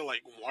maybe said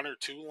like one or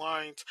two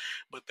lines,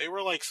 but they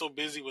were like so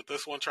busy with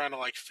this one trying to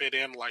like fit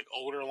in like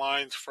older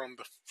lines from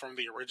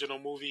the original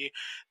movie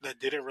that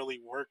didn't really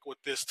work with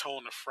this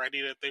tone of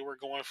Freddy that they were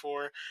going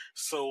for.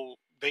 So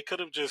they could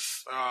have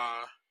just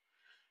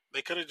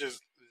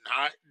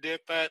not did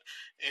that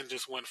and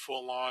just went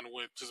full on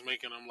with just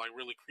making him like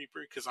really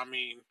creepy. Because I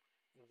mean,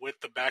 with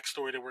the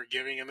backstory that we're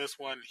giving in this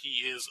one,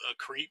 he is a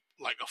creep,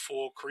 like a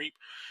full creep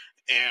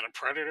and a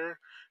predator.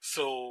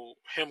 So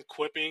him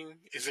quipping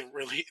doesn't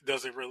really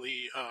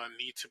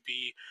need to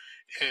be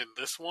in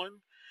this one.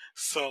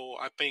 So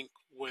I think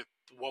with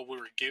what we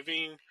were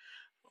giving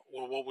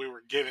or what we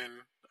were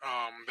given,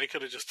 they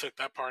could have just took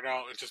that part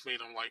out and just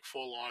made him like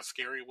full on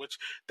scary, which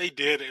they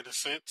did in a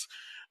sense.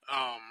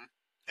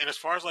 And as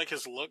far as like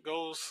his look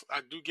goes, I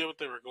do get what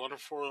they were going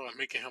for, like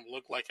making him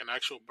look like an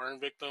actual burn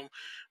victim.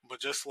 But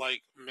just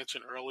like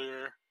mentioned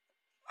earlier,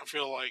 I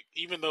feel like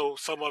even though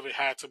some of it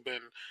had to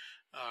been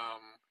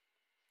um,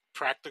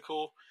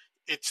 practical,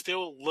 it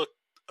still looked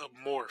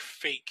more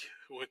fake,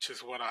 which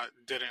is what I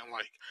didn't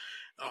like.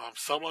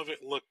 Some of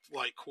it looked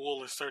like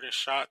cool in certain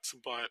shots,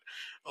 but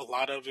a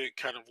lot of it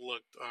kind of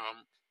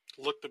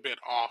looked a bit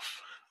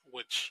off,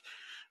 which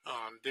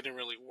didn't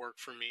really work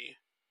for me.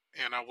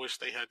 And I wish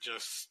they had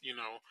just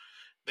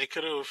they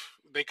could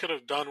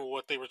have done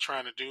what they were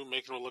trying to do,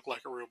 making him look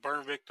like a real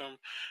burn victim,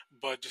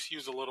 but just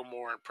use a little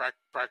more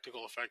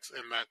practical effects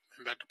in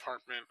that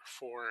department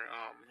for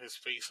his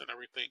face and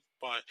everything.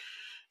 But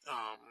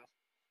um,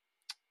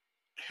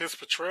 his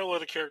portrayal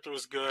of the character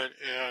was good,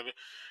 and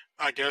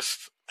I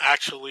guess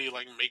actually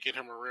like making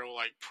him a real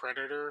like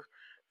predator.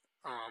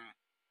 Um,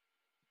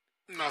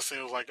 I'm not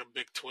saying it was like a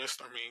big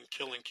twist. I mean,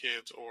 killing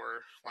kids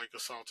or like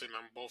assaulting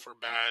them both are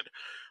bad,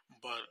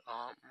 but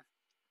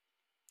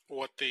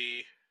what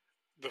the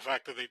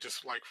fact that they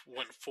just like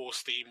went full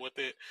steam with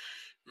it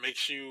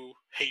makes you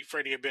hate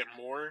Freddy a bit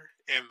more,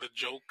 and the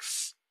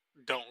jokes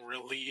don't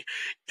really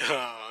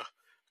uh,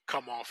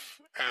 come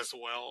off as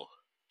well.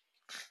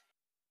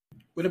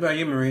 What about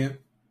you, Maria?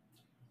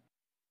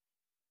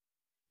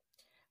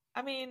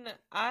 I mean,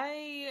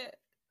 I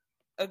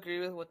agree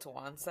with what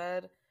Tawan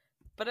said,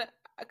 but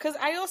because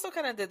I also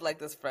kind of did like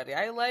this Freddy.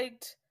 I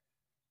liked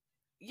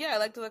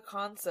the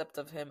concept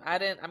of him. I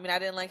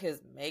didn't like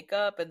his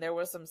makeup, and there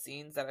were some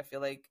scenes that I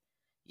feel like,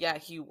 yeah,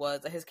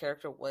 his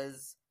character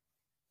was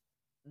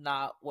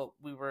not what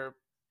we were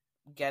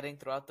getting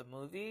throughout the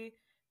movie.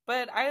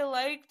 But I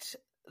liked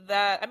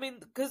that. I mean,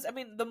 because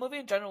the movie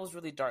in general was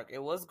really dark.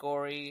 It was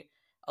gory.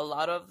 A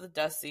lot of the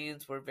death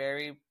scenes were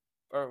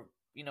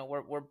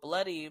were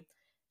bloody,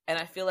 and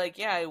I feel like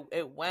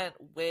it went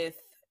with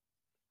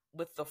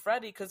the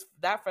Freddy, because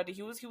that Freddy,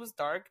 he was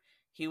dark.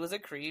 He was a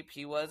creep.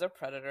 He was a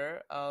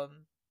predator.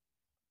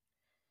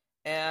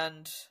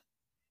 And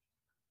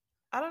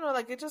I don't know,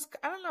 like I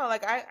don't know,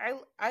 like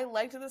I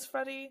liked this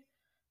Freddy.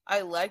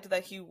 I liked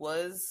that he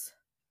was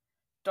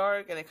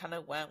dark, and it kind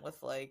of went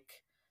with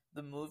like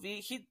the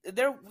movie.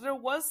 There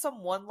was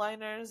some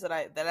one-liners that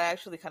I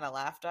actually kind of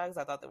laughed at because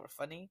I thought they were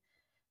funny.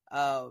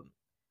 Um,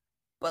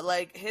 but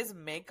like his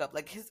makeup,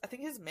 I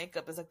think his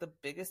makeup is like the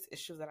biggest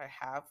issue that I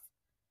have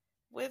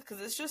with, because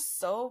it's just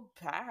so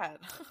bad.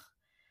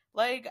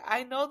 Like,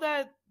 I know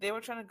that they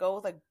were trying to go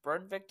with like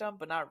burn victim,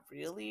 but not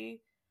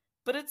really.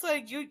 But it's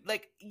like you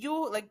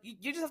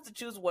just have to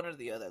choose one or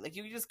the other. Like,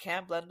 you just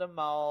can't blend them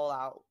all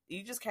out.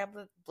 You just can't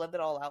blend it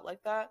all out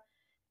like that,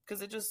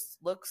 because it just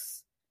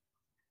looks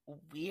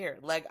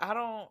weird. Like, I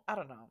don't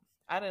know.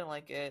 I didn't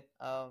like it.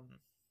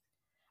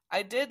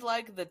 I did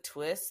like the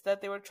twist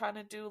that they were trying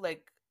to do,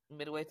 like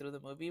midway through the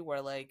movie,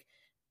 where like,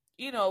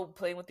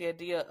 playing with the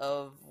idea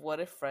of what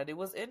if Freddy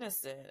was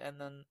innocent,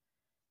 and then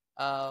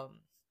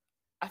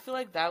I feel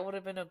like that would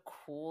have been a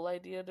cool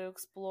idea to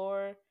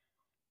explore.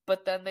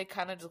 But then they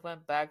kind of just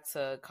went back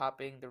to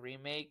copying the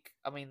remake.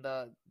 I mean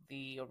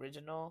the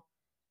original,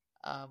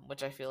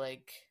 which I feel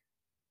like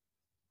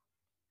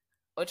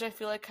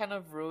kind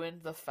of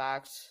ruined the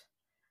fact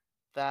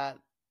that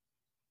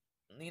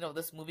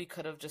this movie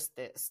could have just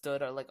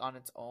stood like on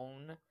its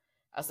own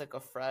as like a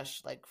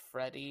fresh like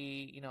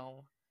Freddy,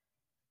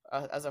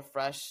 as a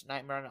fresh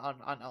Nightmare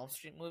on Elm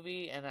Street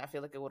movie, and I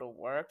feel like it would have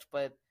worked.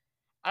 But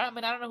I don't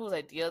know whose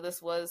idea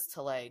this was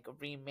to like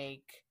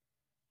remake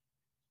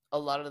a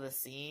lot of the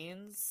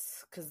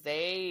scenes, because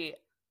they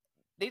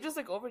just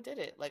like overdid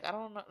it. Like, I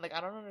don't know, like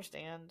I don't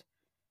understand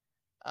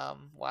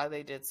why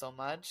they did so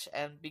much.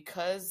 And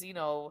because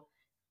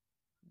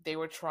they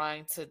were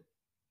trying to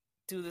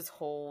do this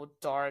whole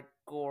dark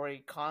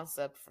gory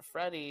concept for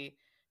Freddy,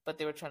 but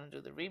they were trying to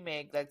do the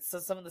remake, like, so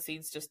some of the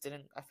scenes just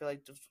didn't, I feel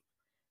like, just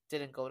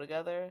didn't go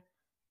together.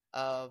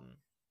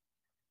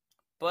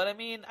 But I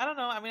mean, I don't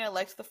know. I mean, I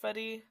liked the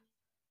Freddy.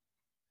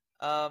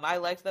 I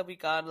liked that we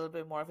got a little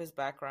bit more of his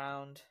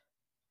background.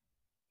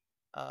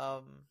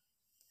 Um,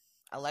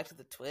 I liked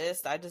the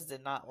twist. I just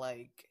did not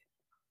like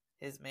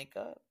his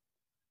makeup.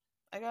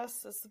 I guess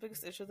that's the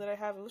biggest issue that I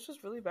have. It was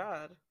just really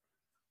bad.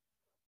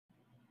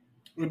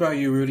 What about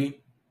you,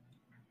 Rudy?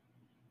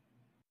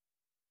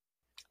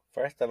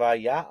 First of all,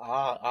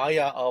 all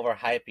y'all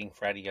overhyping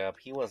Freddy up.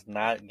 He was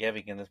not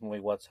giving in this movie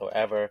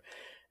whatsoever,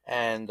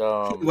 and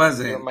He he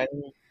wasn't. reminded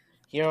me,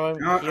 he I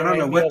don't know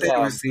reminded me what of they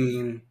were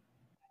seeing.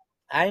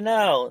 I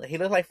know he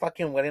looked like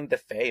fucking William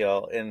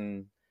DeFeo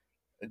in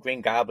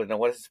Green Goblin, and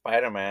what is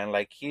Spider Man?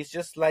 Like he's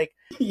just like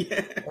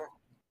Yeah.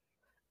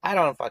 I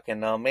don't fucking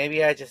know.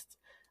 Maybe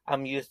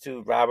I'm used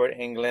to Robert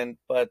Englund,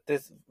 but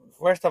this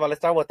first of all,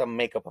 let's start with the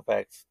makeup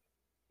effects.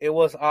 It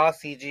was all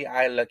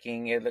CGI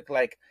looking. It looked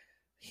like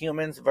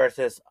humans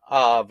versus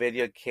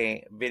video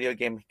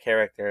game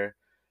character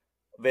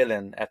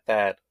villain at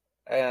that.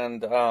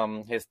 And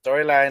his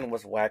storyline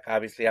was whack.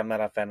 Obviously, I'm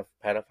not a fan of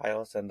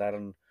pedophiles,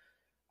 and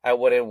I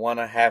wouldn't want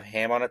to have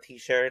him on a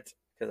T-shirt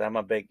because I'm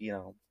a big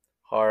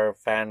horror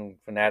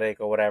fanatic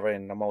or whatever,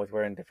 and I'm always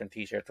wearing different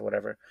T-shirts or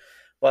whatever.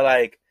 But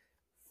like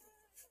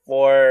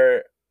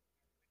for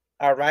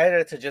a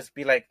writer to just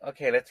be like,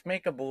 okay, let's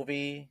make a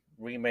movie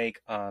remake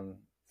on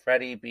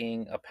Freddy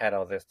being a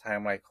pedo this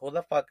time. Like, who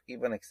the fuck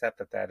even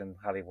accepted that in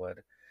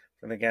Hollywood?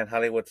 And again,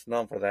 Hollywood's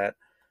known for that.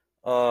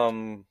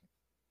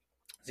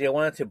 See, I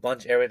wanted to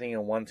bunch everything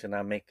in one to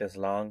not make this a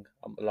long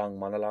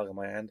monologue on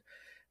my end.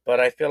 But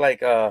I feel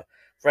like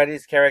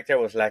Freddy's character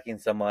was lacking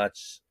so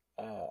much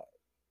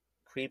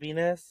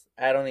creepiness.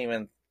 I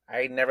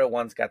never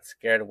once got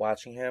scared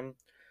watching him,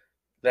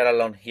 let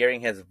alone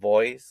hearing his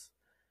voice.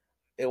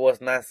 It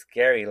was not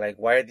scary. Like,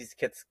 why are these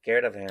kids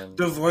scared of him?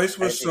 The voice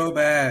I was think so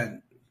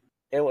bad.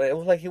 it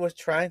was like he was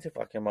trying too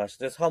fucking much.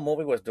 This whole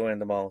movie was doing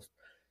the most.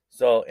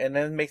 So, and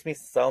then it makes me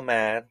so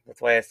mad.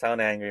 That's why I sound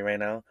angry right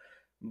now.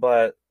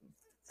 But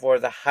for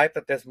the hype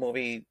that this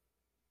movie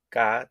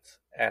got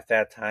at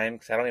that time,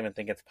 because I don't even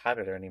think it's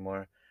popular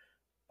anymore,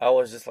 I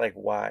was just like,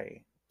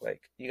 why?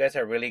 Like, you guys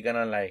are really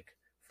gonna like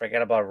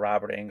forget about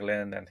Robert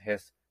Englund and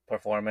his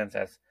performance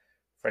as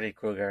Freddy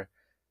Krueger.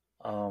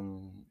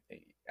 Um,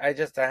 I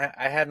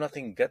have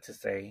nothing good to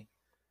say.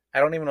 I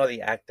don't even know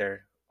the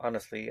actor.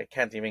 Honestly, I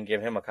can't even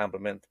give him a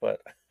compliment. But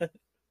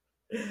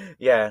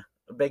yeah,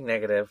 a big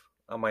negative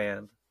on my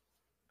end.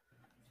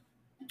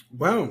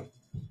 Well,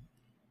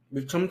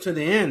 we've come to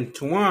the end.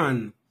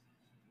 Tuan,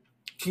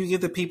 can you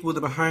give the people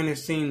the behind the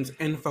scenes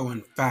info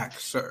and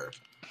facts, sir?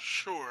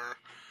 Sure.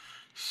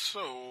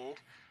 So,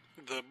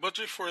 the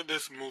budget for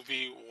this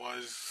movie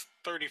was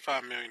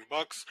 35 million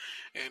bucks,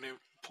 and it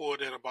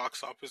pulled in a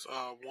box office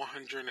of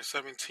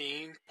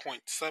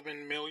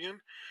 117.7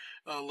 million.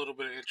 A little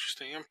bit of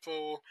interesting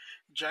info.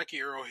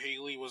 Jackie Earle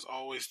Haley was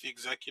always the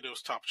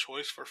executive's top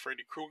choice for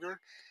Freddy Krueger.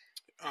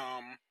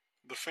 Um,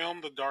 the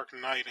film The Dark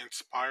Knight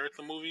inspired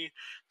the movie.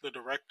 The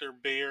director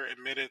Bayer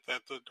admitted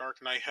that The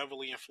Dark Knight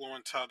heavily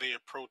influenced how they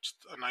approached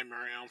A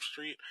Nightmare on Elm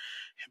Street.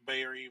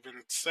 Bayer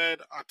even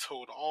said, "I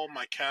told all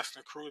my cast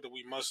and crew that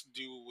we must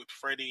do with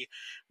Freddy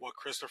what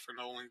Christopher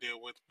Nolan did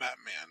with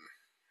Batman."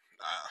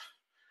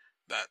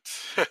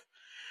 That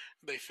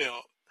they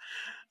failed.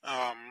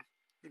 Um,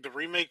 the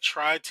remake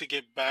tried to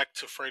get back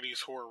to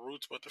Freddy's horror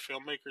roots, but the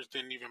filmmakers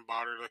didn't even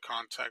bother to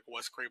contact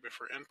Wes Craven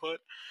for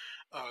input.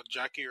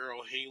 Jackie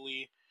Earle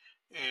Haley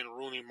and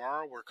Rooney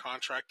Mara were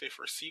contracted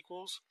for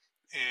sequels,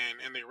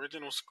 and in the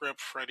original script,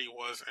 Freddy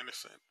was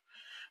innocent.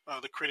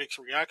 The critics'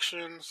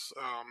 reactions.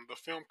 The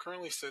film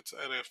currently sits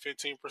at a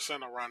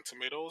 15% on Rotten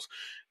Tomatoes.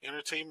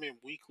 Entertainment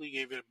Weekly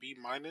gave it a B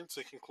minus.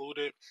 It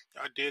concluded,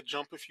 "I did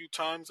jump a few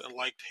times and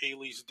liked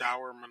Haley's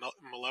dour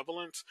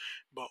malevolence,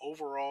 but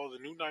overall, the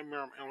new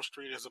Nightmare on Elm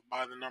Street is a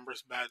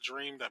by-the-numbers bad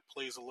dream that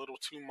plays a little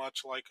too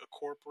much like a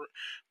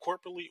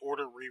corporately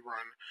ordered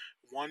rerun.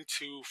 1,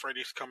 2,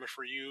 Freddy's Coming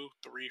for You.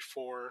 3,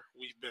 4,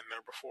 We've Been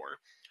There Before."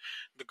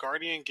 The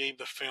Guardian gave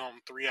the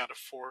film 3 out of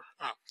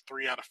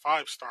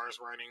 5 stars,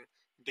 writing,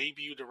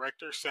 "Debut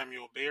director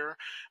Samuel Bayer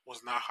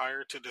was not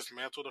hired to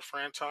dismantle the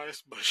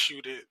franchise, but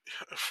shoot it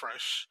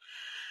fresh."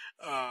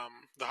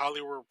 The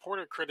Hollywood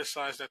Reporter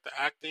criticized that the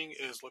acting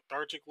is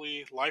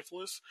lethargically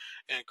lifeless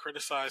and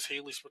criticized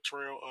Haley's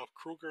portrayal of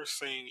Krueger,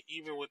 saying,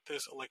 "Even with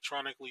this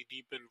electronically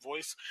deepened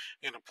voice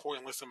and a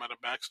pointless amount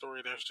of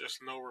backstory, there's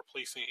just no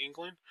replacing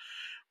England."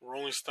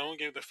 Rolling Stone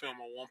gave the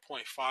film a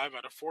 1.5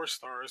 out of 4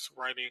 stars,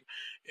 writing,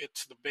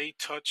 "It's the Bay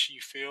touch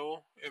you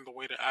feel in the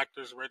way the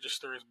actors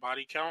register his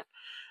body count.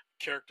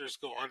 Characters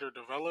go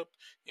underdeveloped,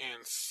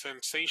 and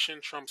sensation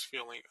trumps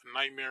feeling. A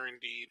nightmare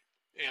indeed."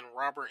 And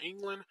Robert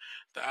Englund,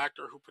 the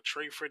actor who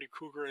portrayed Freddy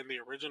Krueger in the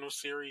original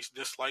series,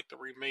 disliked the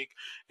remake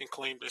and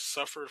claimed it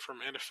suffered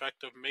from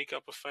ineffective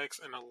makeup effects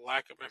and a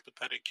lack of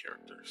empathetic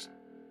characters.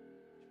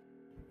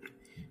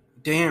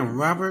 Damn,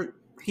 Robert,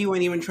 he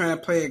wasn't even trying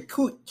to play it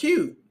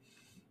cute.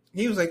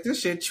 He was like,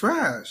 this shit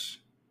trash.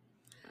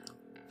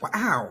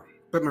 Wow.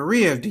 But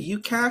Maria, do you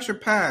cash or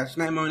pass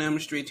Nightmare on Elm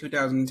Street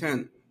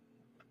 2010?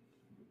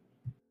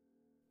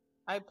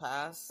 I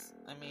pass.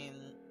 I mean,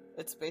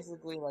 it's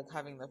basically like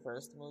having the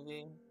first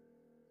movie.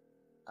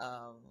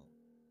 Um,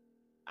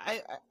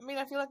 I mean,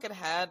 I feel like it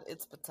had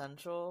its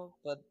potential,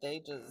 but they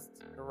just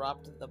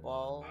dropped the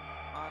ball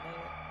on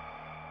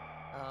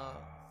it.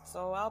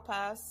 So I'll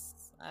pass.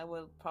 I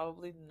will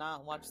probably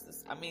not watch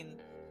this. I mean,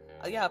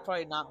 yeah, I'll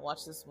probably not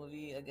watch this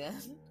movie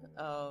again.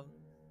 Um,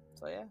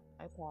 so yeah,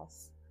 I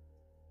pass.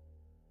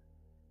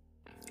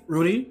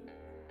 Rudy?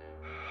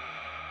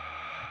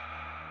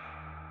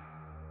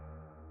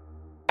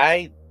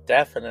 I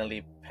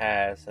definitely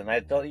pass, and I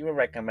don't even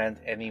recommend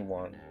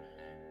anyone,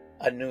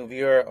 a new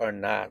viewer or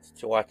not,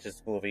 to watch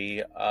this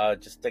movie.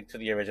 Just stick to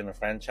the original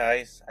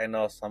franchise. I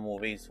know some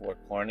movies were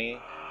corny,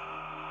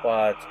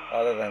 but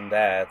other than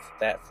that,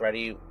 that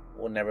Freddy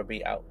will never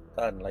be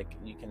outdone. Like,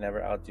 you can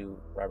never outdo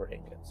Robert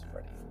Englund's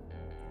Freddy.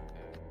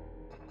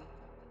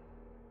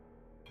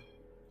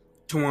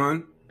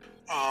 Tuan?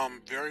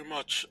 Very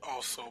much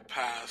also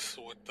pass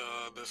with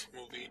this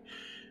movie.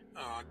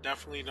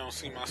 Definitely don't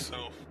see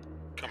myself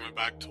coming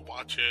back to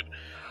watch it.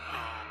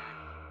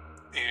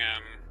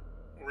 And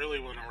really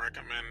wouldn't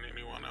recommend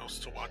anyone else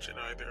to watch it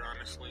either,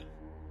 honestly.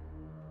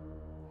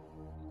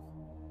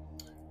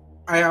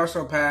 I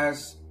also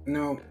pass.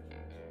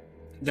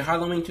 The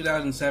Halloween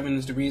 2007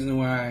 is the reason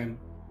why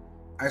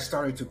I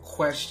started to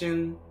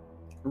question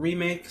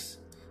remakes,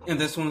 and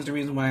this one's the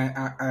reason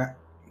why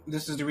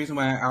this is the reason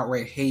why I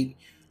outright hate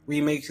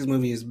remakes. This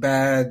movie is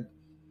bad.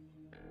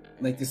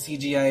 Like, the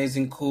CGI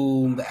isn't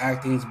cool, the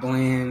acting's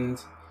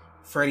bland,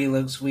 Freddy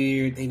looks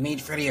weird. They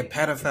made Freddy a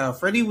pedophile.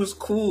 Freddy was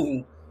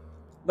cool.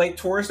 Like,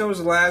 towards those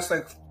last,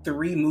 like,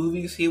 3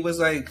 movies, he was,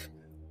 like,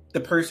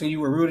 the person you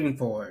were rooting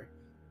for.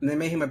 And they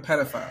made him a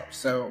pedophile.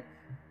 So,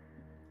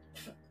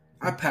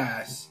 I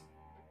pass.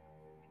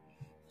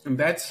 And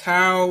that's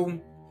how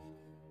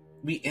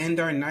we end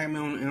our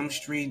Nightmare on Elm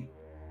Street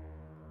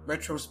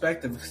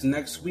retrospective. Because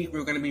next week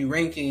we're going to be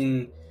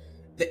ranking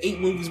the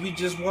 8 movies we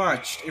just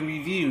watched and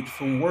reviewed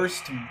from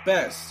worst to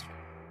best.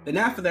 Then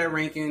after that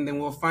ranking, then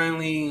we'll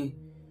finally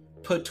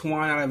put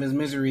Tuan out of his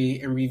misery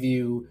and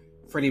review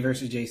Freddy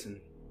vs. Jason.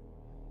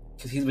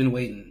 Because he's been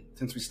waiting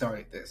since we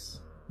started this.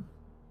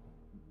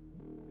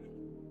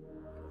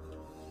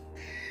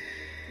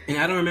 And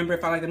I don't remember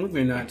if I like the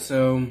movie or not,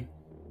 so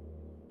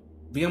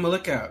be on the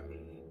lookout.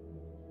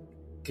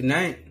 Good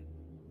night.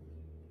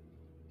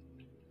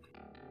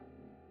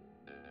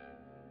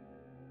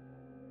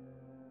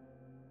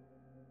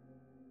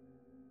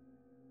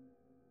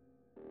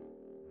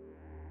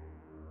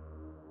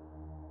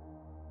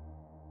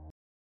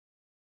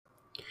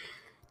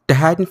 The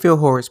Haddonfield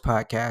Horrors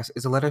podcast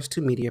is a Letters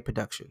to Media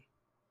production.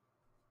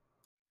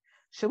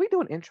 Should we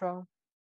do an intro?